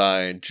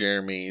inside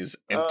Jeremy's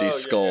empty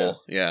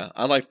skull. Yeah,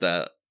 I like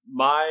that.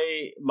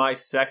 My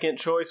second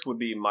choice would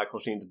be Michael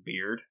Sheen's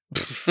beard.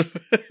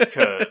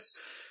 Because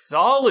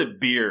solid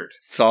beard.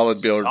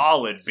 Solid beard.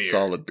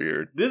 Solid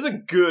beard. This is a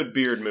good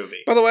beard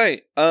movie. By the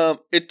way,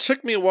 it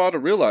took me a while to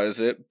realize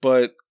it,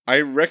 but I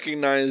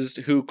recognized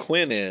who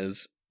Quinn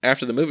is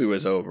after the movie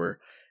was over.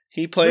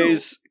 He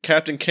plays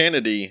Captain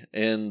Kennedy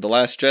in The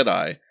Last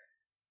Jedi,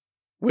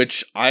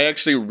 which I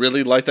actually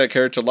really like that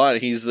character a lot.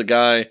 He's the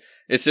guy,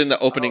 it's in the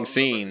opening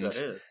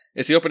scenes.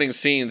 It's the opening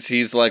scenes.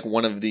 He's like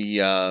one of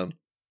the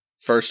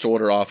First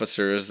Order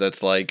officers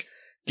that's like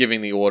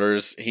giving the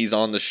orders. He's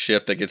on the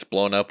ship that gets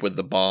blown up with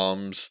the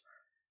bombs.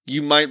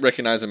 You might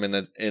recognize him in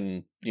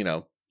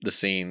the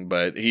scene,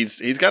 but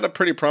he's got a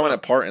pretty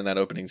prominent part in that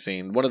opening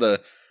scene. One of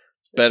the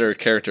better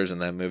characters in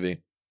that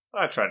movie.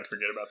 I tried to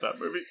forget about that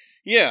movie.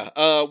 Yeah,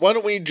 why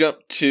don't we jump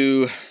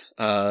to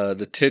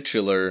the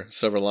titular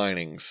Silver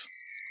Linings?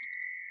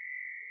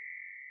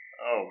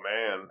 Oh,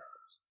 man.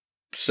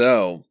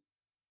 So.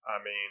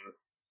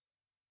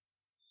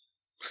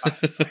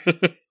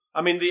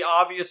 I mean, the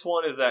obvious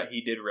one is that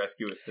he did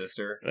rescue his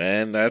sister.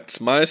 And that's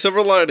my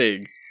silver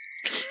lining.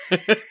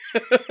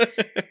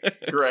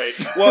 Great.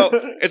 Well,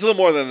 it's a little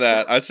more than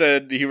that. I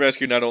said he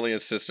rescued not only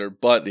his sister,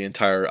 but the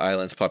entire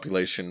island's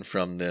population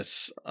from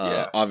this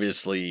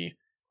obviously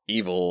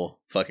evil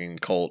fucking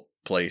cult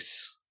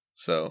place.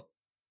 So,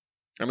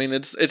 I mean,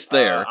 it's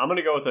there. I'm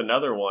gonna go with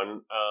another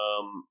one.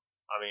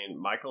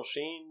 Michael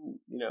Sheen,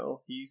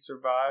 he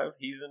survived.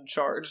 He's in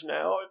charge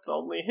now. It's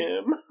only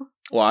him.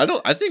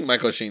 Well, I think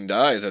Michael Sheen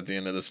dies at the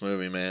end of this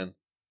movie, man.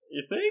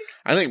 You think?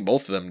 I think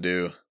both of them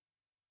do.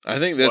 I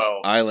think this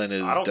island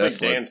is desolate.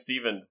 Think Dan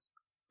Stevens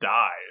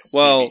dies.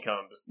 Well, he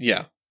becomes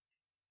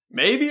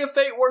maybe a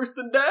fate worse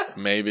than death.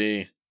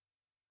 Maybe.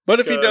 But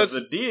if he does,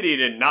 the deity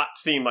did not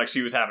seem like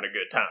she was having a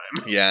good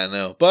time. Yeah, I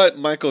know. But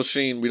Michael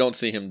Sheen, we don't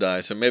see him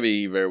die, so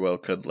maybe he very well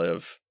could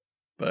live.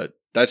 But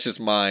that's just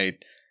my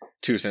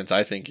 2 cents.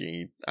 I don't think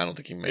he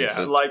makes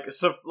it.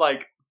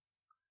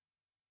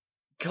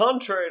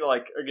 Contrary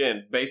to,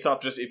 again, based off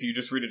just, if you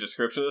just read a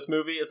description of this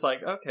movie, it's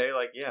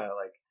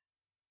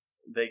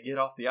they get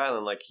off the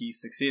island, he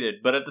succeeded.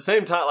 But at the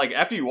same time,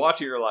 after you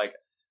watch it, you're like,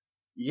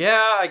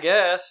 yeah, I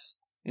guess.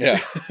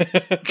 Yeah.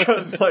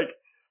 Because,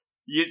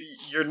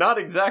 you're not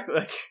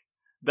exactly,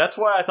 that's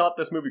why I thought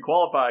this movie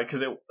qualified,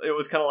 because it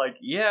was kind of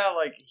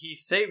he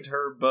saved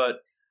her, but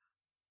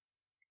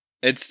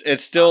it's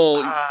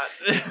still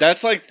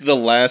that's the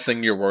last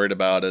thing you're worried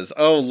about is,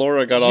 oh,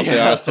 Laura got off the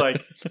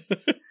island.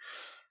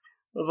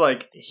 I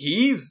was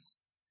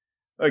he's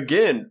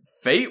again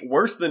fate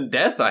worse than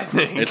death. I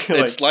think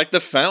it's like the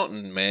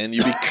fountain, man.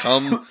 You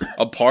become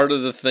a part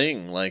of the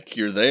thing,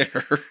 you're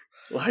there.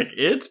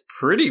 It's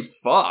pretty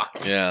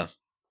fucked. Yeah.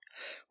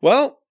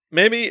 Well,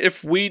 maybe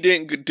if we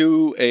didn't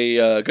do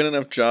a good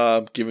enough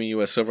job giving you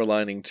a silver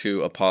lining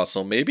to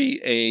Apostle, maybe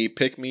a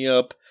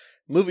pick-me-up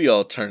movie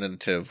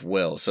alternative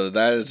will. So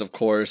that is, of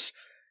course,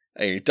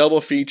 a double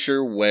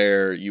feature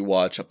where you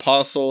watch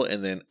Apostle,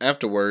 and then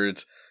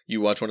afterwards you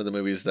watch one of the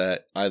movies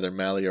that either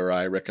Mallie or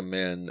I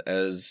recommend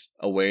as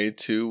a way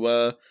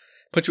to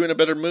put you in a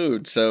better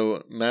mood.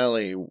 So,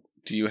 Mallie,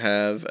 do you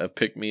have a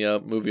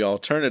pick-me-up movie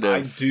alternative?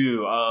 I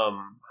do.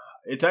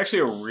 It's actually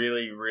a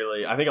really,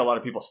 really... I think a lot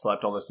of people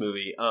slept on this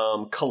movie.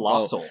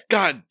 Colossal. Oh,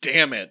 God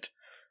damn it.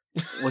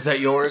 Was that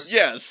yours?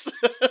 Yes.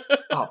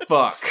 Oh,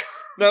 fuck.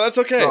 No, that's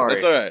okay.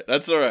 Sorry.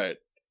 That's all right.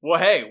 Well,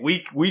 hey,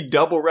 we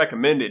double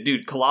recommend it.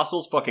 Dude,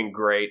 Colossal's fucking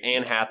great.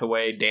 Anne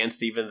Hathaway, Dan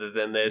Stevens is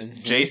in this.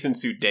 Mm-hmm. Jason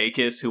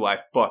Sudeikis, who I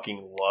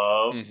fucking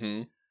love.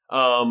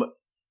 Mm-hmm.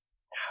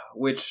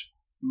 Which,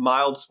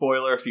 mild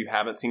spoiler if you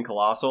haven't seen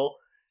Colossal,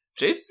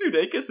 Jason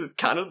Sudeikis is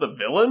kind of the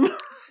villain.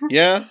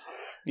 Yeah.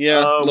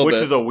 Yeah,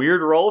 which is a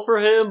weird role for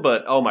him,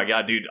 but oh my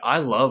god, dude, I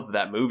love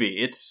that movie.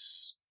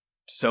 It's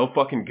so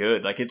fucking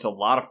good. It's a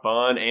lot of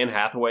fun. Anne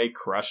Hathaway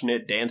crushing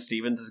it. Dan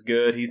Stevens is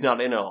good. He's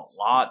not in it a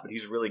lot, but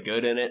he's really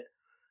good in it.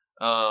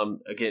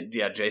 Again,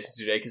 yeah,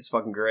 Jason Sudeikis is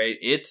fucking great.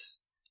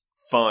 It's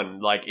fun.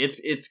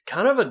 It's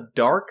kind of a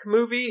dark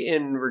movie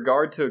in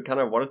regard to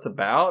kind of what it's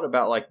about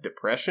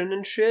depression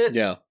and shit.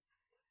 Yeah.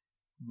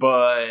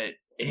 But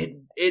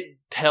it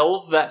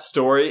tells that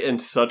story in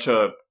such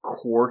a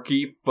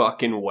quirky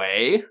fucking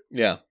way.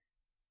 Yeah.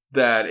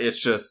 That it's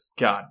just,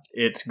 God,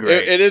 it's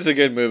great. It is a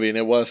good movie, and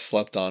it was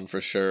slept on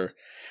for sure.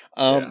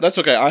 That's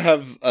okay. I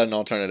have an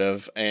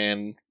alternative,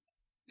 and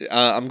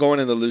I'm going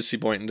in the Lucy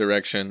Boynton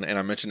direction, and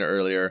I mentioned it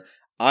earlier.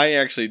 I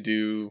actually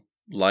do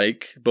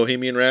like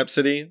Bohemian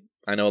Rhapsody.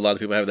 I know a lot of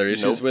people have their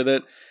issues with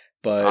it,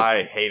 but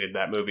I hated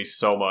that movie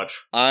so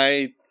much.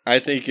 I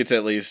think it's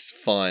at least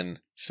fun,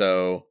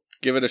 so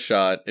give it a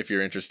shot if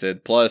you're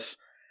interested. Plus,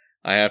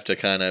 I have to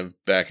kind of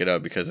back it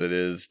up because it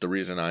is the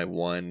reason I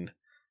won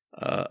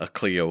a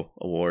Clio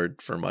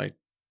award for my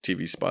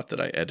TV spot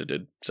that I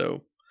edited.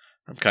 So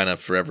I'm kind of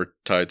forever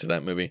tied to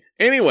that movie.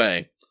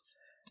 Anyway.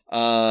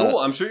 Cool,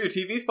 I'm sure your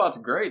TV spot's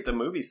great. The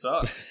movie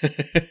sucks.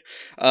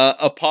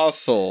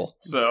 Apostle.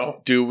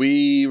 So? Do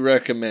we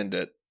recommend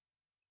it?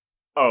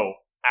 Oh,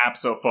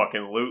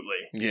 abso-fucking-lutely.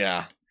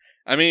 Yeah.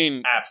 I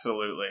mean...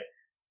 Absolutely.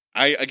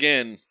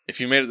 Again, if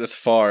you made it this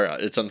far,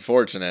 it's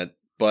unfortunate.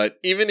 But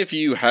even if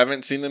you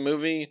haven't seen the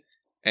movie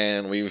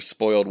and we've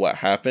spoiled what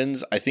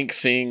happens, I think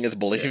seeing is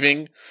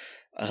believing.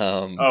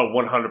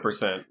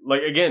 100%.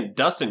 Like, again,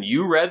 Dustin,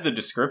 you read the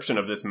description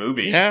of this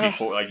movie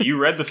before. Like, you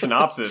read the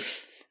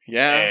synopsis.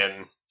 Yeah.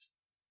 And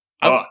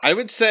I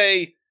would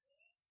say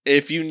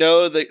if you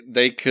know that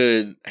they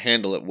could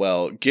handle it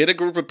well, get a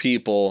group of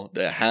people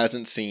that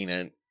hasn't seen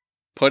it,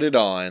 put it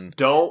on.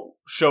 Don't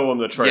show them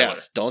the trailer.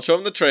 Yes, don't show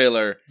them the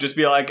trailer. Just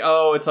be like,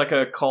 oh, it's like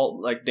a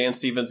cult, like Dan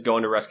Stevens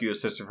going to rescue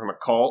his sister from a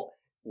cult.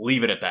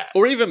 Leave it at that.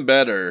 Or even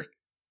better,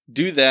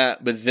 do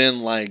that, but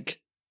then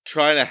like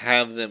try to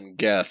have them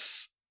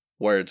guess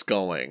where it's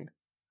going.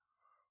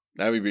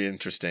 That would be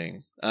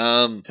interesting.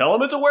 Tell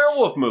them it's a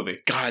werewolf movie.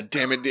 God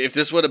damn it. If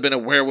this would have been a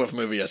werewolf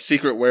movie, a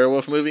secret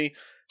werewolf movie,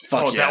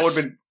 fuck yes. That would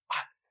have been...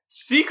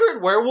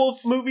 Secret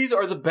werewolf movies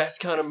are the best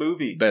kind of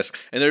movies. Best.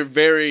 And they're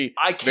very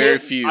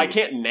few. I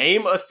can't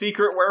name a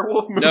secret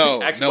werewolf movie.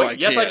 No, actually, I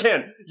yes, can't. I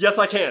can. Yes,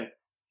 I can.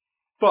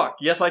 Fuck,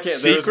 yes, I can.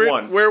 Secret There's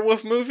one.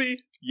 werewolf movie?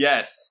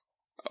 Yes.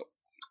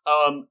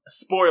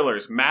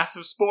 Spoilers.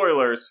 Massive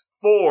spoilers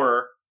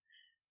for...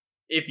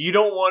 If you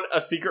don't want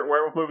a secret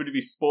werewolf movie to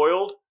be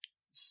spoiled...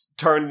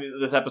 Turn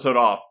this episode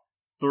off.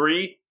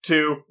 3,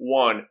 2,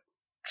 1.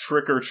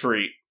 Trick or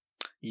Treat.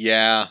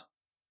 Yeah.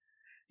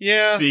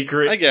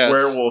 Secret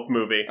werewolf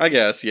movie. I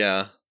guess,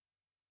 yeah.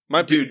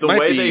 The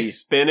way they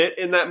spin it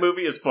in that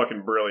movie is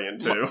fucking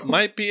brilliant, too.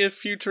 Might be a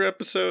future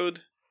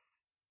episode.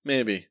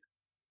 Maybe.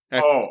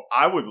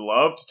 I would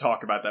love to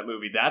talk about that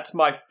movie. That's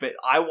my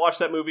I watched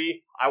that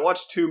movie. I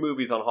watched 2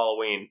 movies on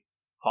Halloween.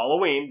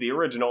 Halloween, the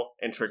original,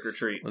 and Trick or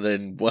Treat. Well,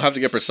 then we'll have to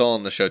get Priscilla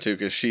on the show too,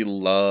 because she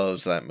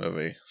loves that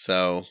movie.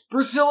 So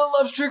Priscilla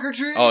loves Trick or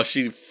Treat? Oh,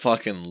 she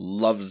fucking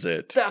loves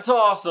it. That's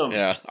awesome.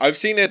 Yeah, I've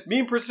seen it. Me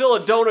and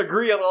Priscilla don't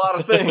agree on a lot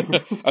of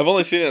things. I've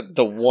only seen it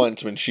the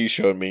once when she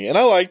showed me, and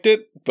I liked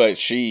it, but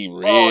she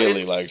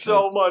really liked it. It's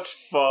so much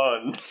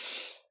fun.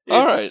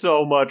 All right. It's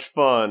so much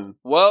fun.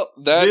 Well,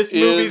 this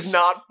movie's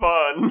not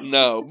fun.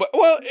 No, but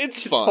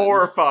it's fun. It's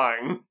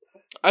horrifying.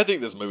 I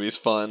think this movie is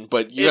fun,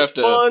 but it's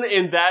fun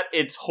in that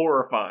it's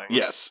horrifying.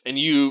 Yes, and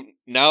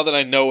now that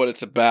I know what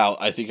it's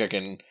about, I think I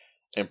can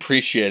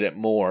appreciate it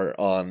more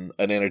on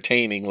an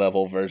entertaining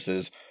level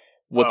versus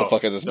what the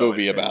fuck is this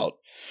movie about.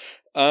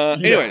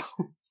 Anyways,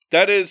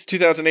 that is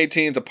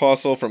 2018's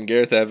Apostle from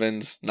Gareth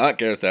Evans, not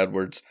Gareth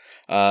Edwards.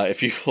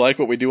 If you like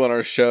what we do on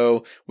our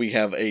show, we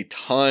have a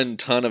ton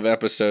of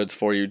episodes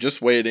for you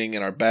just waiting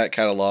in our back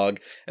catalog,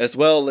 as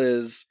well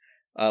as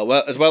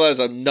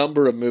a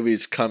number of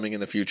movies coming in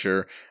the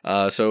future.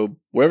 So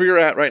wherever you're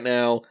at right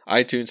now,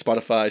 iTunes,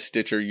 Spotify,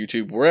 Stitcher,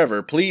 YouTube,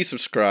 wherever, please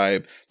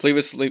subscribe. Leave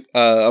us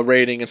a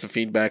rating and some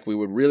feedback. We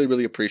would really,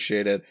 really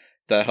appreciate it.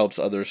 That helps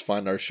others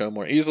find our show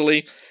more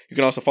easily. You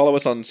can also follow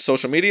us on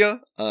social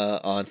media,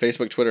 on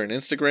Facebook, Twitter, and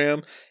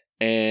Instagram.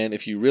 And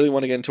if you really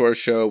want to get into our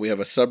show, we have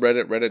a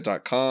subreddit,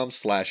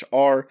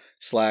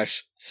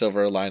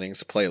 reddit.com/r/Silver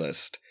Linings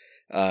Playlist.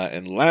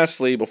 And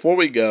lastly, before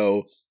we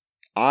go,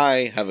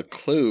 I have a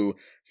clue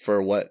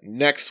for what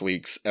next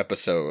week's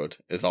episode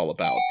is all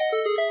about.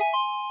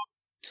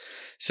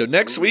 So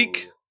next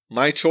week,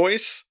 my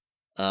choice,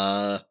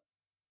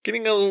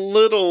 getting a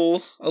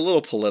little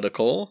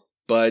political,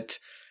 but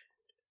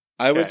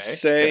I would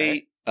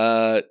say,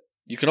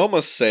 you can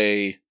almost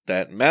say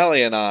that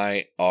Mallie and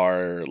I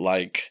are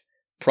like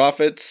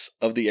prophets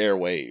of the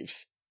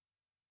airwaves.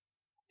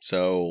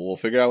 So we'll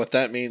figure out what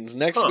that means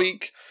next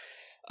week.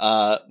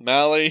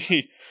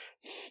 Mallie,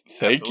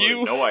 thank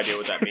you. No idea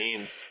what that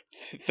means.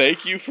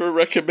 Thank you for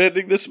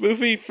recommending this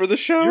movie for the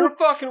show. You're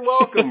fucking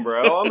welcome,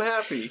 bro. I'm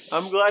happy.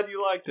 I'm glad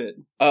you liked it.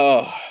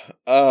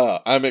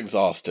 I'm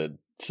exhausted.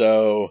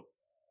 So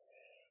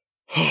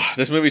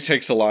this movie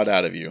takes a lot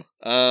out of you.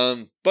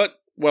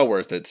 But well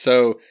worth it.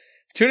 So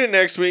tune in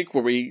next week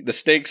where the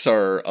stakes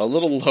are a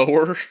little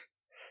lower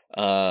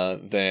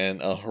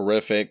than a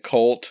horrific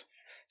cult.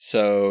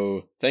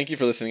 So thank you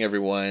for listening,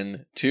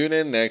 everyone. Tune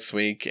in next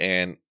week,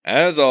 and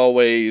as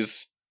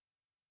always,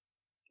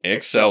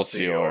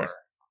 Excelsior.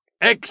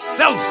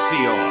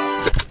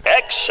 Excelsior!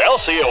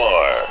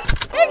 Excelsior!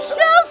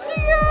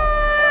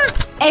 Excelsior!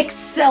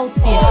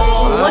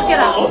 Excelsior! Look it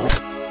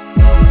up.